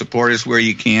 Support us where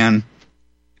you can.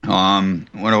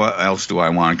 What else do I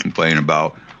want to complain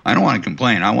about? I don't want to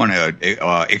complain. I want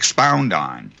to expound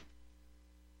on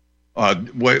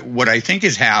what I think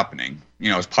is happening.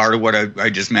 As part of what I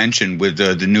just mentioned with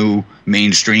the new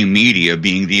mainstream media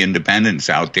being the independents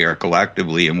out there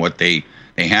collectively and what they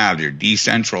have. They're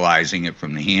decentralizing it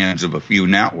from the hands of a few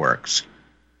networks.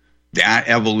 That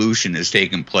evolution has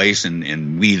taken place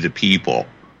in we the people.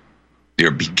 They're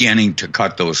beginning to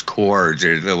cut those cords.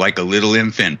 They're like a little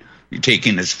infant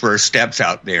taking its first steps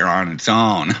out there on its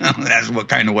own. That's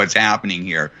what's happening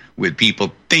here with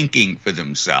people thinking for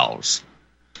themselves,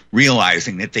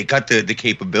 realizing that they got the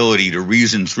capability to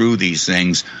reason through these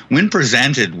things when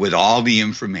presented with all the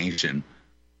information,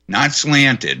 not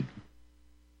slanted.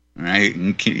 Right?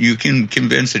 You can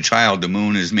convince a child the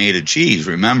moon is made of cheese.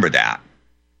 Remember that.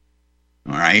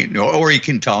 All right? Or you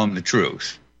can tell them the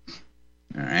truth.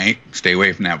 All right, stay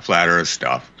away from that flat earth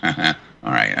stuff. All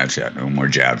right, that's it. No more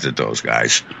jabs at those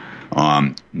guys.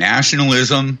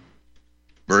 Nationalism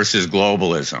versus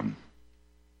globalism.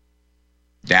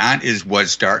 That is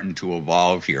what's starting to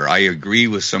evolve here. I agree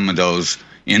with some of those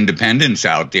independents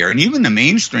out there, and even the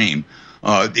mainstream.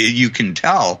 You can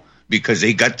tell because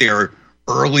they got their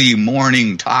early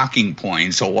morning talking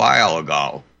points a while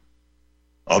ago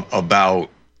about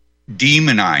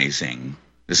demonizing,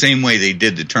 the same way they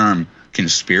did the term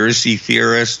conspiracy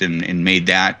theorist and made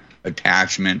that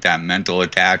attachment, that mental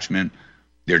attachment.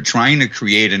 They're trying to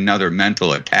create another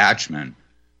mental attachment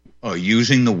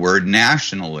using the word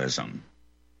nationalism.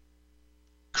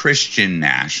 Christian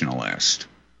nationalist,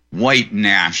 white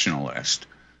nationalist,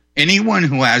 anyone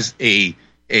who has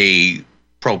a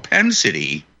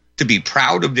propensity to be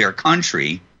proud of their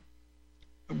country,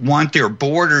 want their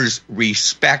borders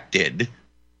respected.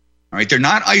 All right, they're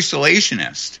not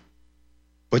isolationists,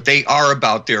 but they are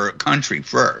about their country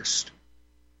first.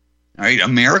 All right,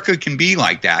 America can be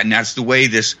like that, and that's the way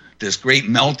this great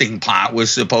melting pot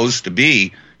was supposed to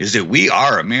be, is that we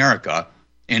are America,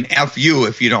 and F you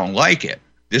if you don't like it.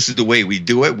 This is the way we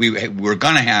do it. We're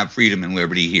going to have freedom and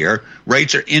liberty here.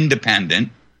 Rights are independent.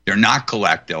 They're not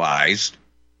collectivized.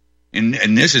 And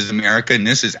this is America, and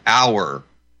this is our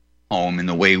home in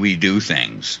the way we do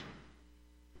things.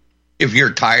 If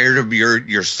you're tired of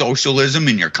your socialism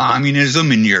and your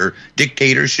communism and your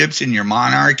dictatorships and your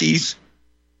monarchies,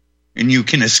 and you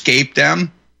can escape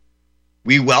them,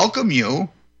 We welcome you.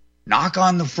 Knock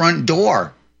on the front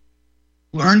door.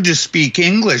 Learn to speak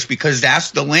English because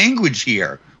that's the language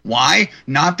here. Why?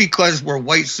 Not because we're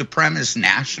white supremacist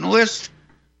nationalists,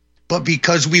 but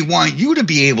because we want you to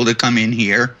be able to come in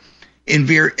here and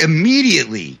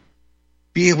immediately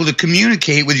be able to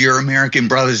communicate with your American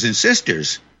brothers and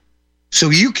sisters. So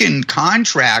you can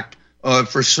contract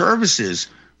for services,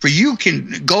 for you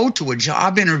can go to a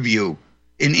job interview,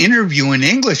 an interview in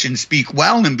English and speak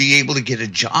well and be able to get a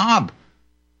job.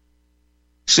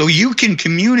 So you can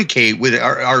communicate with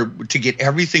to get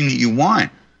everything that you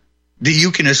want, that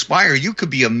you can aspire. You could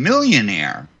be a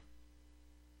millionaire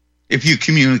if you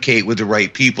communicate with the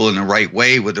right people in the right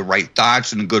way, with the right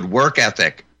thoughts and a good work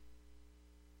ethic.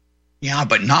 Yeah,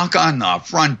 but knock on the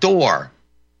front door.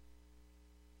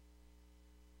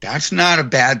 That's not a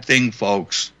bad thing,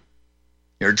 folks.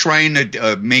 They're trying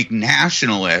to make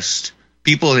nationalists,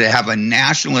 people that have a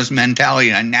nationalist mentality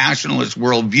and a nationalist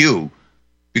worldview,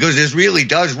 because this really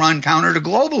does run counter to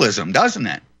globalism, doesn't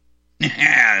it?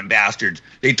 Bastards.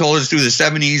 They told us through the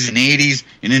 70s and 80s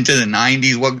and into the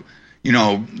 90s what,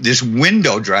 this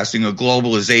window dressing of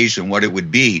globalization, what it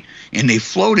would be. And they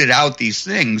floated out these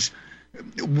things,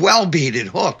 well-baited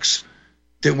hooks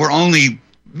that were only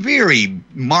very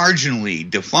marginally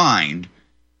defined,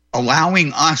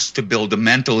 allowing us to build a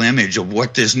mental image of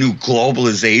what this new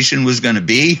globalization was going to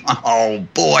be. Oh,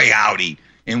 boy, howdy.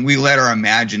 And we let our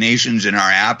imaginations and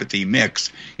our apathy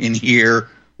mix, and here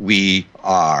we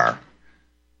are.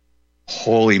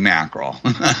 Holy mackerel.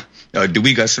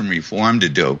 We got some reform to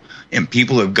do, and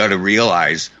people have got to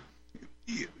realize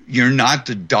you're not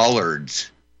the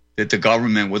dullards that the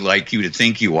government would like you to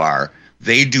think you are.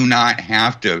 They do not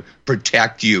have to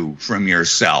protect you from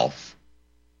yourself.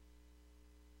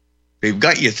 They've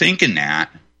got you thinking that.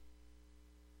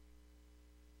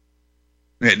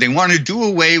 They want to do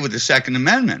away with the Second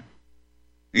Amendment.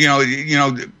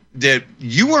 That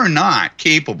you are not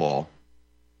capable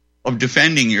of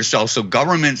defending yourself, so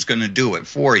government's going to do it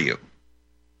for you.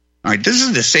 All right, this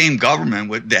is the same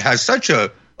government that has such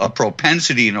a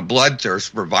propensity and a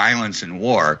bloodthirst for violence and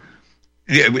war.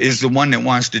 It is the one that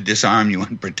wants to disarm you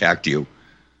and protect you.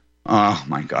 Oh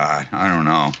my God, I don't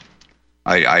know.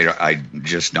 I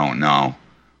just don't know.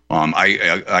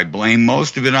 I blame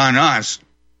most of it on us.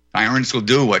 Tyrants will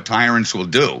do what tyrants will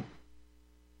do,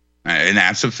 and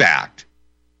that's a fact.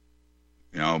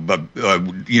 But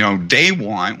they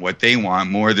want what they want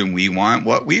more than we want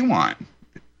what we want.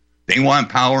 They want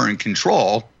power and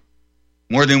control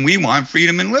more than we want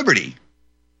freedom and liberty.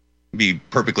 To be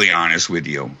perfectly honest with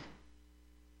you.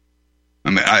 I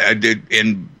mean, I did,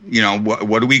 and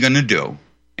what are we going to do?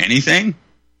 Anything?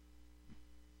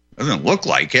 Doesn't look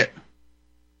like it.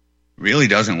 Really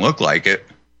doesn't look like it.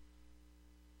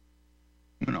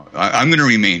 I'm going to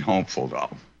remain hopeful,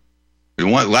 though.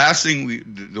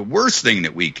 The worst thing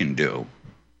that we can do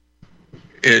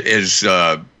is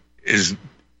to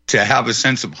have a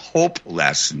sense of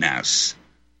hopelessness.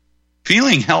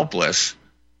 Feeling helpless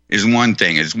is one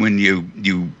thing. It's when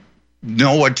you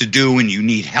know what to do and you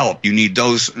need help. You need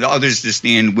those others to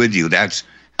stand with you. That's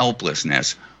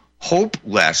helplessness.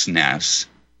 Hopelessness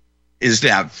is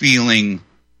that feeling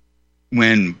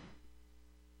when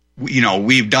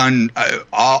we've done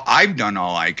I've done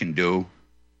all I can do.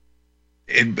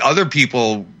 And other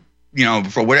people,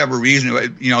 for whatever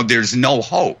reason, there's no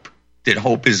hope. That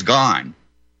hope is gone.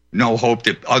 No hope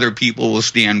that other people will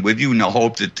stand with you. No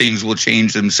hope that things will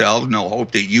change themselves. No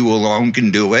hope that you alone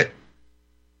can do it.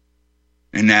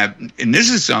 And this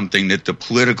is something that the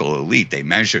political elite, they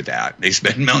measure that. They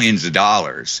spend millions of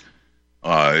dollars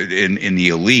in the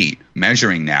elite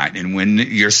measuring that. And when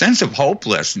your sense of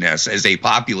hopelessness as a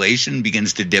population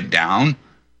begins to dip down,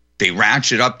 they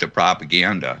ratchet up the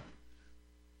propaganda.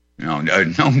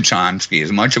 Noam Chomsky,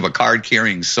 as much of a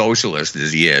card-carrying socialist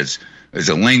as he is, as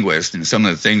a linguist, and some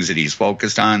of the things that he's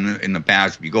focused on in the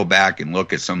past, if you go back and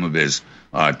look at some of his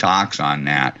talks on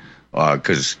that,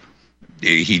 because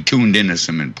he tuned into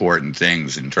some important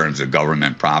things in terms of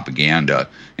government propaganda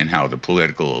and how the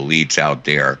political elites out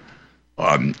there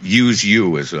use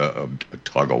you as a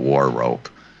tug-of-war rope.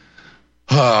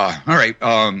 All right,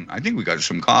 I think we got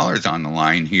some callers on the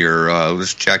line here.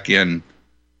 Let's check in.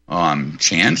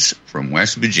 Chance from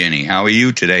West Virginia. How are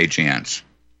you today, Chance?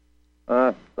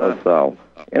 So,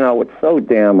 it's so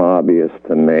damn obvious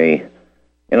to me.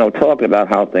 Talking about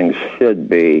how things should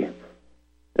be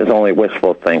is only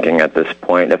wishful thinking at this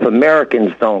point. If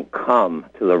Americans don't come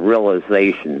to the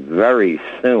realization very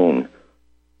soon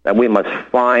that we must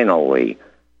finally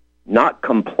not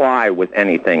comply with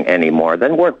anything anymore,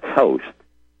 then we're toast.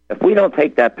 If we don't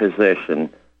take that position,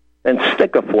 then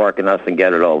stick a fork in us and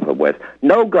get it over with.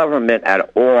 No government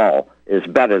at all is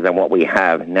better than what we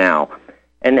have now.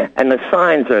 And the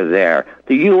signs are there.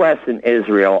 The U.S. and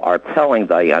Israel are telling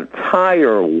the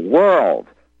entire world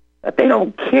that they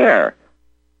don't care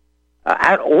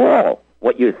at all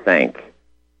what you think.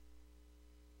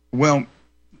 Well,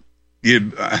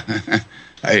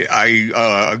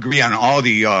 I agree on all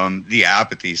the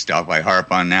apathy stuff. I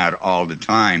harp on that all the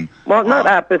time. Well, not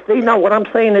apathy. No, what I'm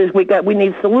saying is we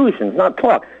need solutions, not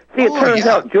talk. See, it turns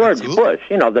out George Bush,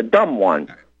 the dumb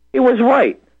one, he was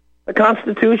right. The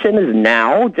Constitution is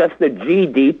now just a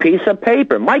GD piece of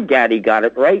paper. My daddy got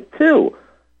it right, too.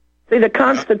 See, the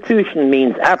Constitution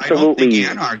means absolutely... I don't think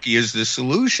anarchy is the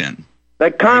solution. The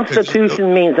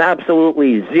Constitution means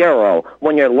absolutely zero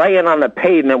when you're laying on the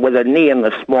pavement with a knee in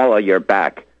the small of your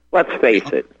back. Let's face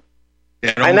it.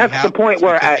 And that's the point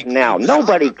we're at now.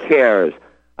 Nobody cares.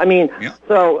 I mean,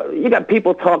 so you got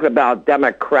people talking about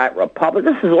Democrat, Republic.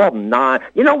 This is all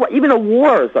you know what? Even the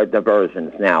wars are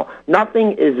diversions now.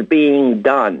 Nothing is being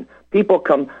done. People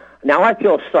come. Now, I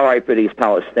feel sorry for these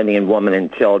Palestinian women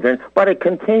and children, but it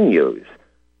continues.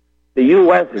 The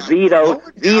U.S. vetoed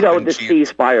the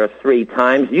ceasefire 3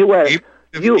 times.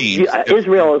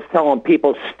 Israel is telling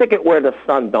people, stick it where the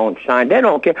sun don't shine. They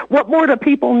don't care. What more do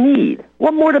people need?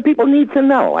 What more do people need to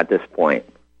know at this point?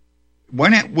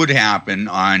 When it would happen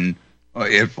on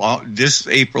this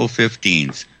April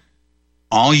 15th,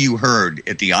 all you heard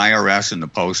at the IRS and the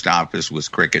post office was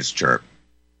crickets chirp.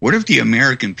 What if the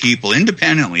American people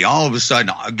independently, all of a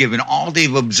sudden, given all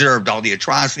they've observed, all the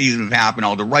atrocities that have happened,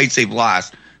 all the rights they've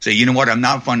lost, say, you know what, I'm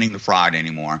not funding the fraud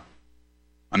anymore.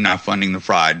 I'm not funding the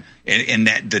fraud. And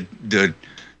that the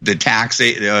tax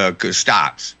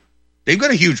stops. They've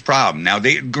got a huge problem. Now,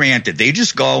 granted, they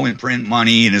just go and print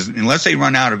money, and unless they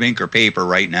run out of ink or paper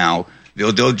right now,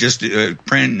 they'll just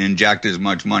print and inject as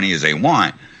much money as they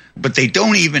want. But they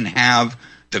don't even have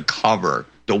the cover,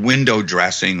 the window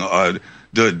dressing, the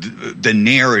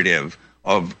narrative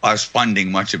of us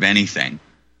funding much of anything.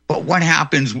 But what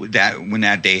happens with that when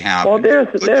that day happens? Well, there's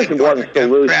one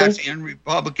solution. Democrats and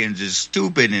Republicans, as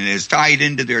stupid and as tied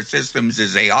into their systems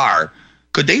as they are,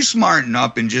 could they smarten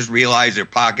up and just realize their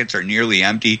pockets are nearly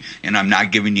empty and I'm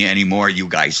not giving you any more, you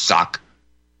guys suck?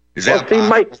 Is that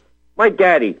possible? My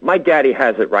daddy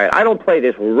has it right. I don't play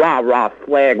this rah-rah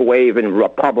flag-waving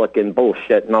Republican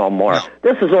bullshit no more. No.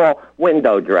 This is all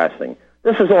window dressing.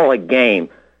 This is all a game.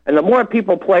 And the more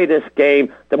people play this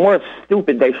game, the more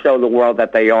stupid they show the world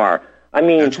that they are. I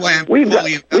mean, we've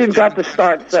got to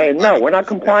start saying, no, we're not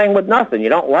complying with nothing. You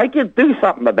don't like it? Do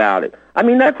something about it. I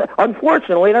mean,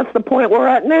 unfortunately, that's the point we're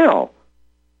at now.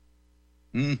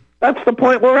 That's the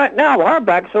point we're at now. Our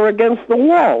backs are against the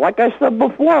wall. Like I said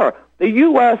before, the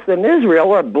U.S. and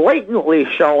Israel are blatantly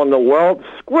showing the world,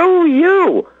 screw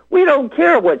you. We don't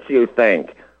care what you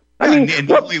think. I mean, and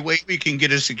the only way we can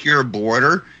get a secure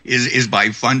border is by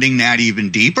funding that even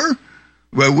deeper.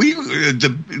 Well,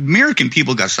 the American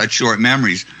people got such short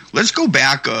memories. Let's go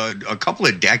back a couple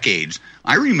of decades.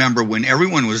 I remember when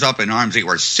everyone was up in arms, they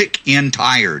were sick and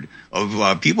tired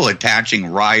of people attaching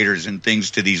riders and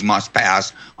things to these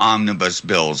must-pass omnibus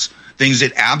bills. Things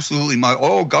that absolutely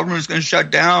government's going to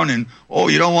shut down, and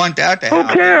you don't want that to happen.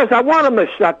 Who cares? I want them to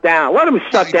shut down. Let them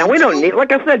shut down. We don't need,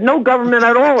 like I said, no government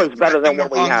at all is better than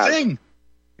what we have.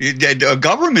 A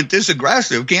government this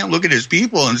aggressive can't look at his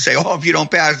people and say, if you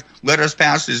don't let us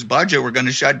pass this budget, we're going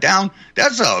to shut down.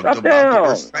 That's about the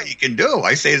worst thing you can do.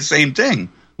 I say the same thing.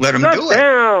 Let them do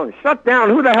it. Shut down.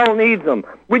 Who the hell needs them?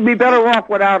 We'd be better off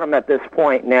without them at this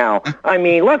point now. I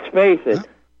mean, let's face it.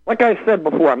 Like I said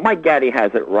before, my daddy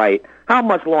has it right. How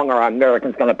much longer are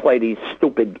Americans going to play these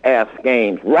stupid-ass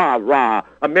games? Rah, rah,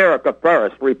 America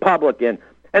first, Republican.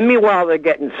 And meanwhile, they're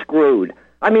getting screwed.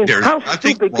 I mean, how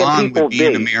stupid can people be?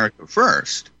 Being America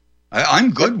first.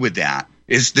 I'm good with that.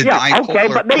 It's the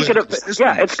but make it.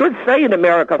 It's good saying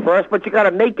America first, but you got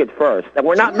to make it first, and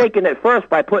we're not making it first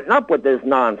by putting up with this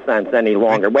nonsense any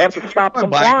longer. We have to stop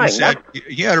complying.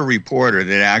 He had a reporter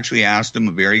that actually asked him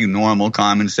a very normal,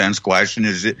 common sense question: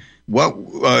 is it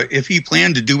if he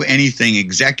planned to do anything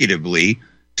executively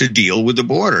to deal with the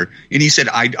border? And he said,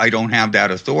 "I don't have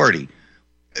that authority."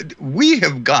 We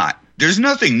have got. There's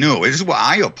nothing new. This is why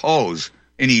I oppose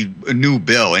any new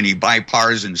bill, any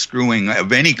bipartisan screwing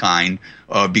of any kind,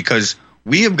 because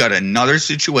we have got another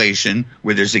situation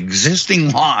where there's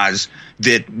existing laws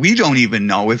that we don't even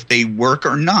know if they work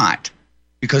or not,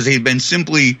 because they've been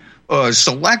simply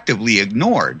selectively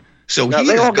ignored. So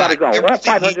they all got to go. All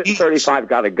 535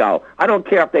 got to go. I don't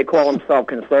care if they call themselves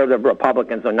conservative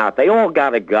Republicans or not. They all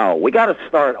got to go. We got to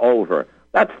start over.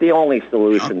 That's the only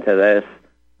solution to this.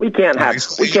 We can't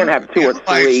have 2 or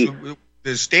 3.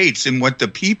 the states and what the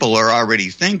people are already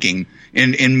thinking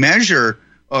and measure.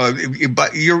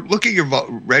 But look at your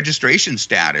registration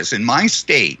status. In my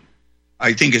state,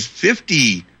 I think is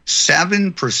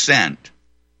 57%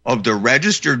 of the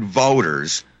registered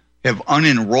voters have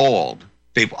unenrolled.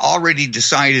 They've already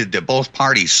decided that both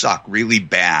parties suck really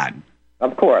bad.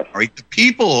 Of course. All right, the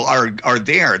people are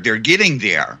there. They're getting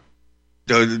there.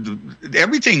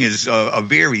 Everything is a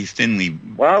very thinly.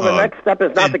 Well, the next step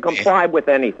is not to comply with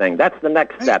anything. That's the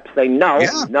next step. Say no,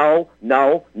 no,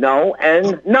 no, no,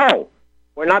 and no.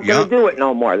 We're not going to do it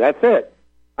no more. That's it.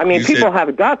 I mean, people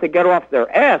have got to get off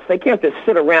their ass. They can't just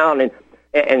sit around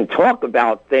and talk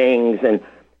about things. And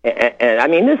I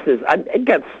mean, it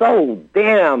gets so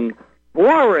damn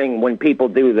boring when people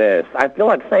do this. I feel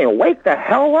like saying, wake the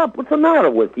hell up. What's the matter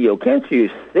with you? Can't you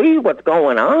see what's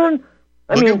going on?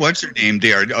 Look at what's her name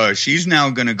there. She's now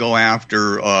going to go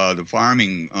after the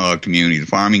farming community, the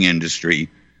farming industry,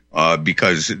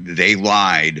 because they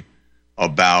lied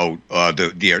about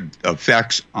the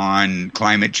effects on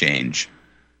climate change.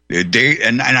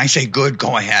 And I say, good,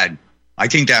 go ahead. I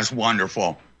think that's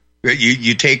wonderful.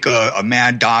 You take a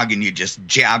mad dog and you just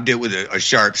jabbed it with a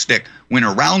sharp stick. When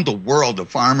around the world the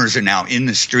farmers are now in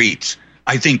the streets,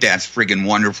 I think that's friggin'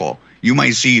 wonderful. You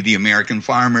might see the American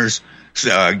farmers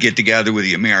get together with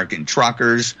the American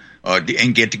truckers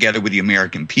and get together with the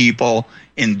American people.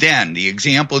 And then the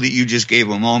example that you just gave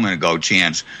a moment ago,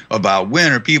 Chance, about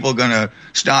when are people going to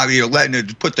stop you letting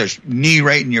it put the knee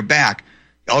right in your back.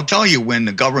 I'll tell you when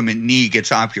the government knee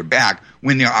gets off your back,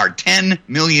 when there are 10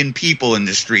 million people in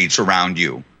the streets around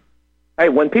you. Hey,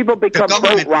 when people become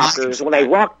boat rockers, when they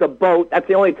rock the boat, that's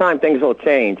the only time things will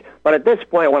change. But at this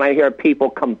point, when I hear people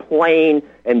complain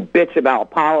and bitch about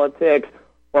politics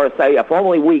or say, if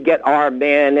only we get our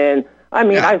man in, I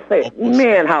mean, I say,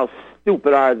 man, how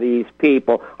stupid are these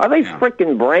people? Are they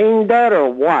freaking brain dead or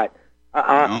what?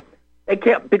 They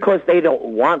can't, because they don't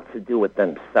want to do it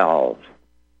themselves.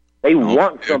 They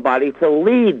want somebody to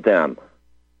lead them.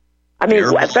 I mean,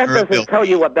 if that doesn't tell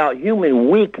you about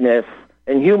human weakness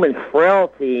and human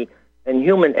frailty and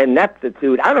human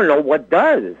ineptitude, I don't know what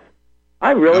does.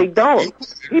 I really don't.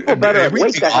 People better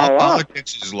wake the hell up. All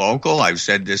politics is local. I've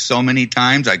said this so many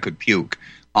times I could puke.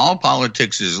 All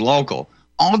politics is local.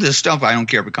 All this stuff, I don't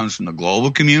care if it comes from the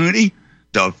global community,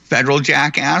 the federal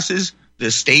jackasses, the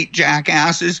state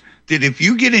jackasses, that if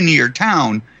you get into your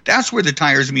town, that's where the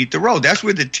tires meet the road. That's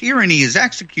where the tyranny is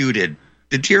executed.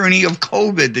 The tyranny of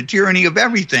COVID, the tyranny of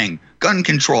everything, gun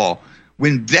control.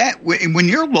 When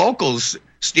your locals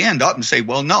stand up and say,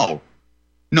 well, no,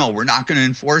 we're not going to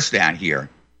enforce that here.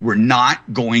 We're not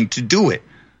going to do it.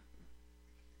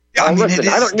 Listen,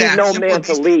 I don't need no man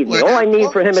to lead me. All I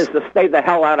need for him is to stay the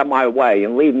hell out of my way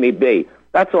and leave me be.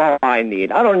 That's all I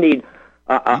need. I don't need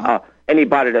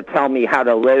anybody to tell me how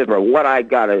to live or what I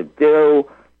got to do.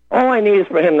 All I need is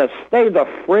for him to stay the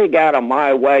frig out of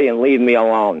my way and leave me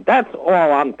alone. That's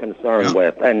all I'm concerned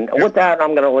with. And with that,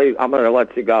 I'm going to leave. I'm going to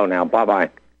let you go now.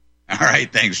 Bye-bye. All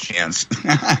right. Thanks, Chance.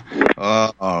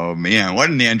 Oh, man. What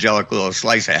an angelic little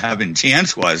slice of heaven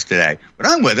Chance was today. But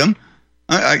I'm with him.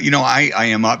 I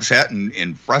am upset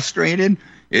and frustrated.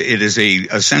 It is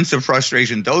a sense of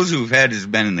frustration. Those who've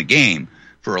been in the game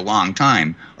for a long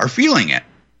time are feeling it.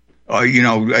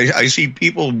 I see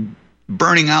people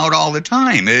burning out all the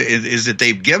time. Is that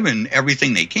they've given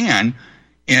everything they can,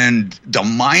 and the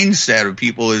mindset of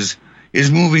people is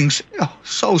moving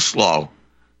so slow.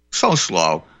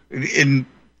 And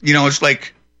it's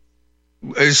like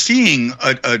seeing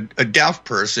a deaf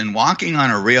person walking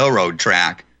on a railroad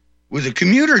track with a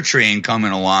commuter train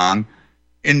coming along,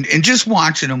 and just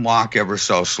watching them walk ever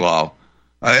so slow.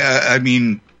 I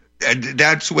mean,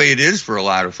 that's the way it is for a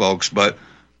lot of folks, but.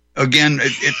 Again,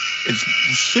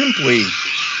 it's simply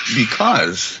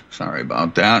because, sorry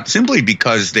about that, simply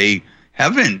because they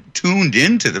haven't tuned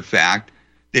into the fact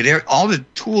that all the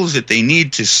tools that they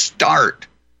need to start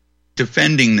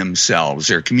defending themselves,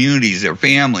 their communities, their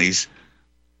families,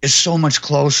 is so much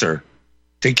closer.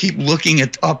 They keep looking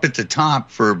up at the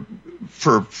top for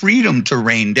freedom to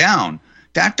rain down.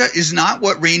 That is not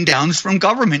what rain downs from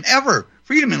government, ever.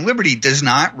 Freedom and liberty does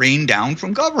not rain down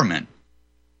from government.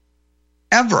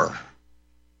 Ever.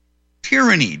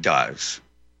 Tyranny does.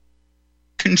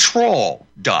 Control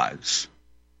does.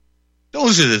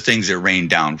 Those are the things that rain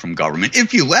down from government,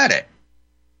 if you let it.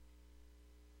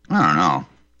 I don't know.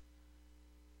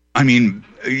 I mean,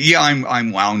 yeah,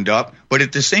 I'm wound up, but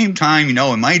at the same time,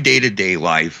 in my day-to-day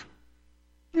life,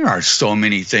 there are so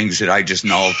many things that I just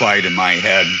nullified in my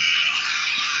head.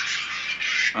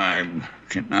 I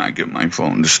cannot get my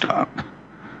phone to stop.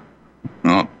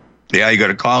 Oh. Yeah, you got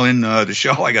to call in the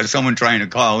show. I got someone trying to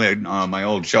call in my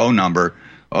old show number.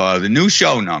 The new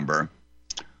show number,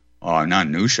 not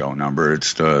new show number,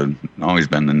 it's always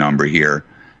been the number here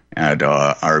at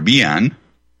RBN,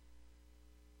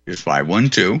 is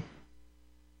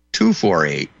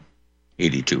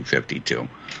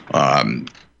 512-248-8252.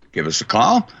 Give us a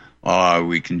call.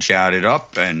 We can chat it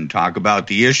up and talk about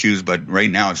the issues, but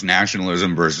right now it's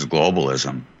nationalism versus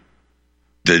globalism.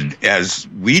 As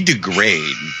we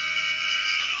degrade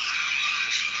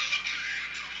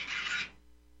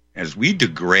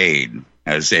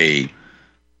as a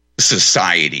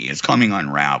society, it's coming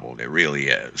unraveled. It really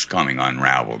is coming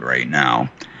unraveled right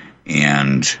now.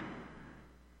 And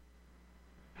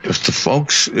if the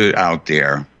folks out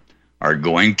there are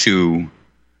going to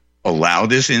allow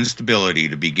this instability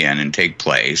to begin and take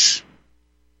place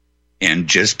and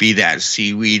just be that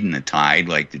seaweed in the tide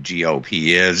like the GOP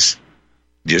is,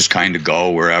 just kind of go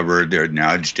wherever they're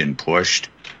nudged and pushed,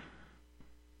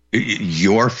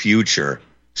 your future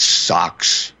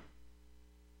sucks.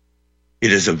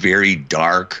 It is a very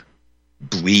dark,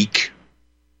 bleak,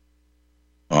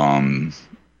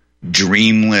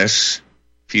 dreamless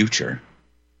future.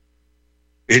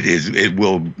 It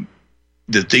will,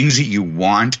 the things that you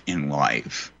want in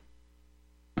life,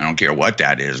 I don't care what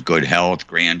that is, good health,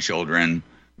 grandchildren,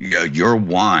 your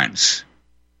wants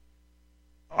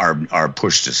are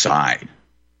pushed aside.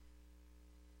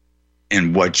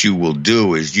 And what you will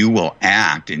do is you will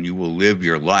act and you will live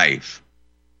your life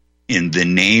in the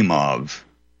name of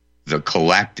the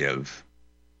collective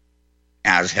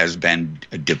as has been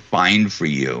defined for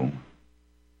you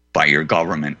by your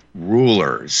government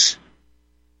rulers.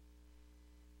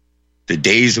 The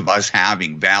days of us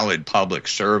having valid public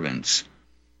servants,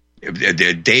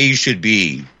 the days should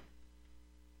be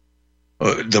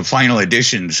the final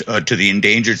additions to the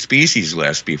endangered species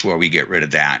list before we get rid of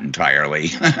that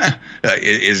entirely.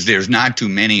 There's not too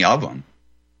many of them.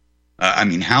 I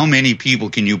mean, how many people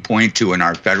can you point to in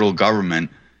our federal government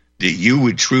that you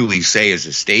would truly say is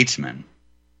a statesman?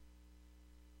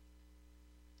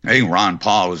 I think Ron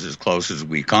Paul is as close as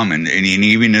we come, and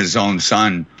even his own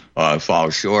son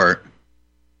falls short.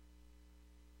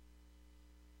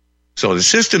 So the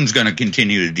system's going to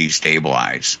continue to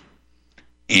destabilize.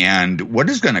 And what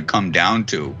is going to come down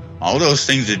to, all those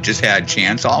things that just had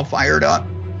chance all fired up,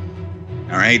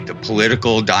 all right, the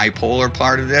political dipolar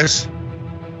part of this,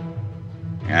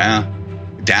 yeah,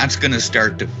 that's going to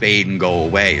start to fade and go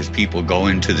away as people go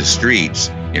into the streets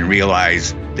and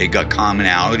realize they got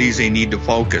commonalities they need to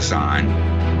focus on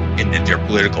and that their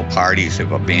political parties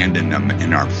have abandoned them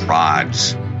and are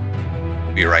frauds.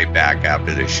 We'll be right back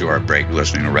after this short break,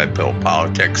 listening to Red Pill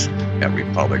Politics at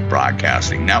Republic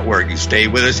Broadcasting Network. You stay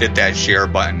with us, hit that share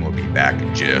button. We'll be back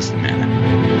in just a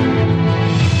minute.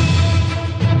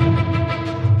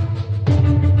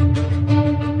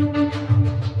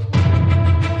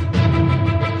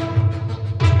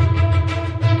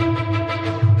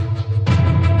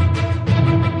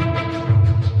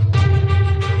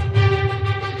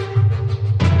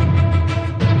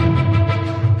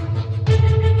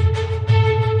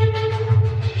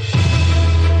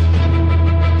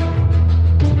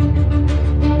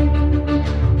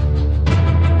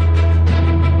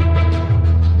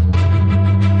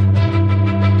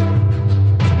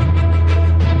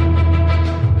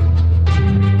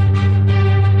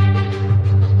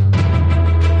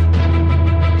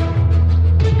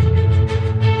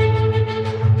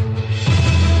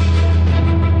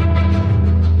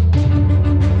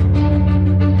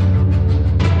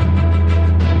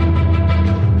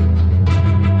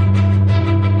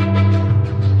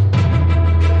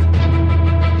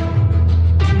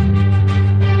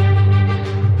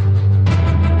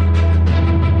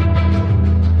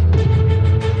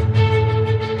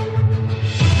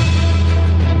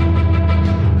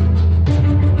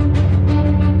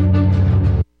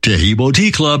 Tejibo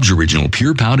Tea Club's original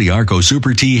Pure Pouty Arco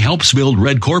Super Tea helps build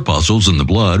red corpuscles in the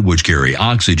blood, which carry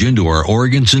oxygen to our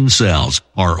organs and cells.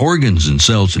 Our organs and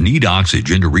cells need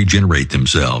oxygen to regenerate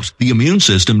themselves. The immune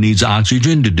system needs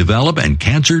oxygen to develop, and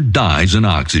cancer dies in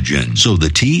oxygen. So the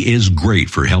tea is great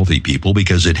for healthy people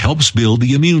because it helps build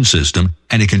the immune system,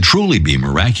 and it can truly be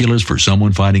miraculous for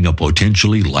someone fighting a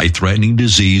potentially life-threatening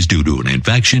disease due to an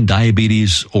infection,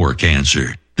 diabetes, or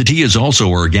cancer. The tea is also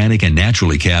organic and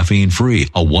naturally caffeine-free.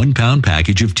 A 1-pound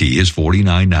package of tea is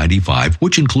 $49.95,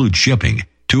 which includes shipping.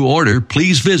 To order,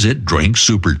 please visit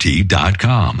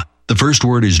drinksupertea.com. The first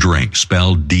word is drink,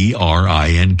 spelled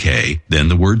D-R-I-N-K, then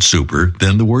the word super,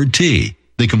 then the word tea.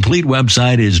 The complete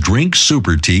website is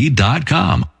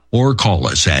drinksupertea.com. or call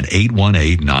us at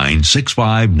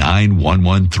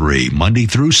 818-965-9113, Monday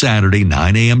through Saturday,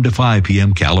 9 a.m. to 5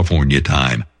 p.m. California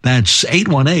time. That's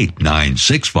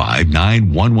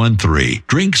 818-965-9113.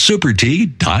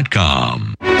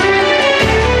 DrinkSuperTea.com.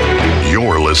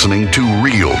 You're listening to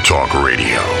Real Talk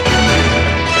Radio,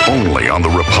 only on the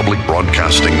Republic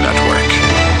Broadcasting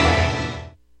Network.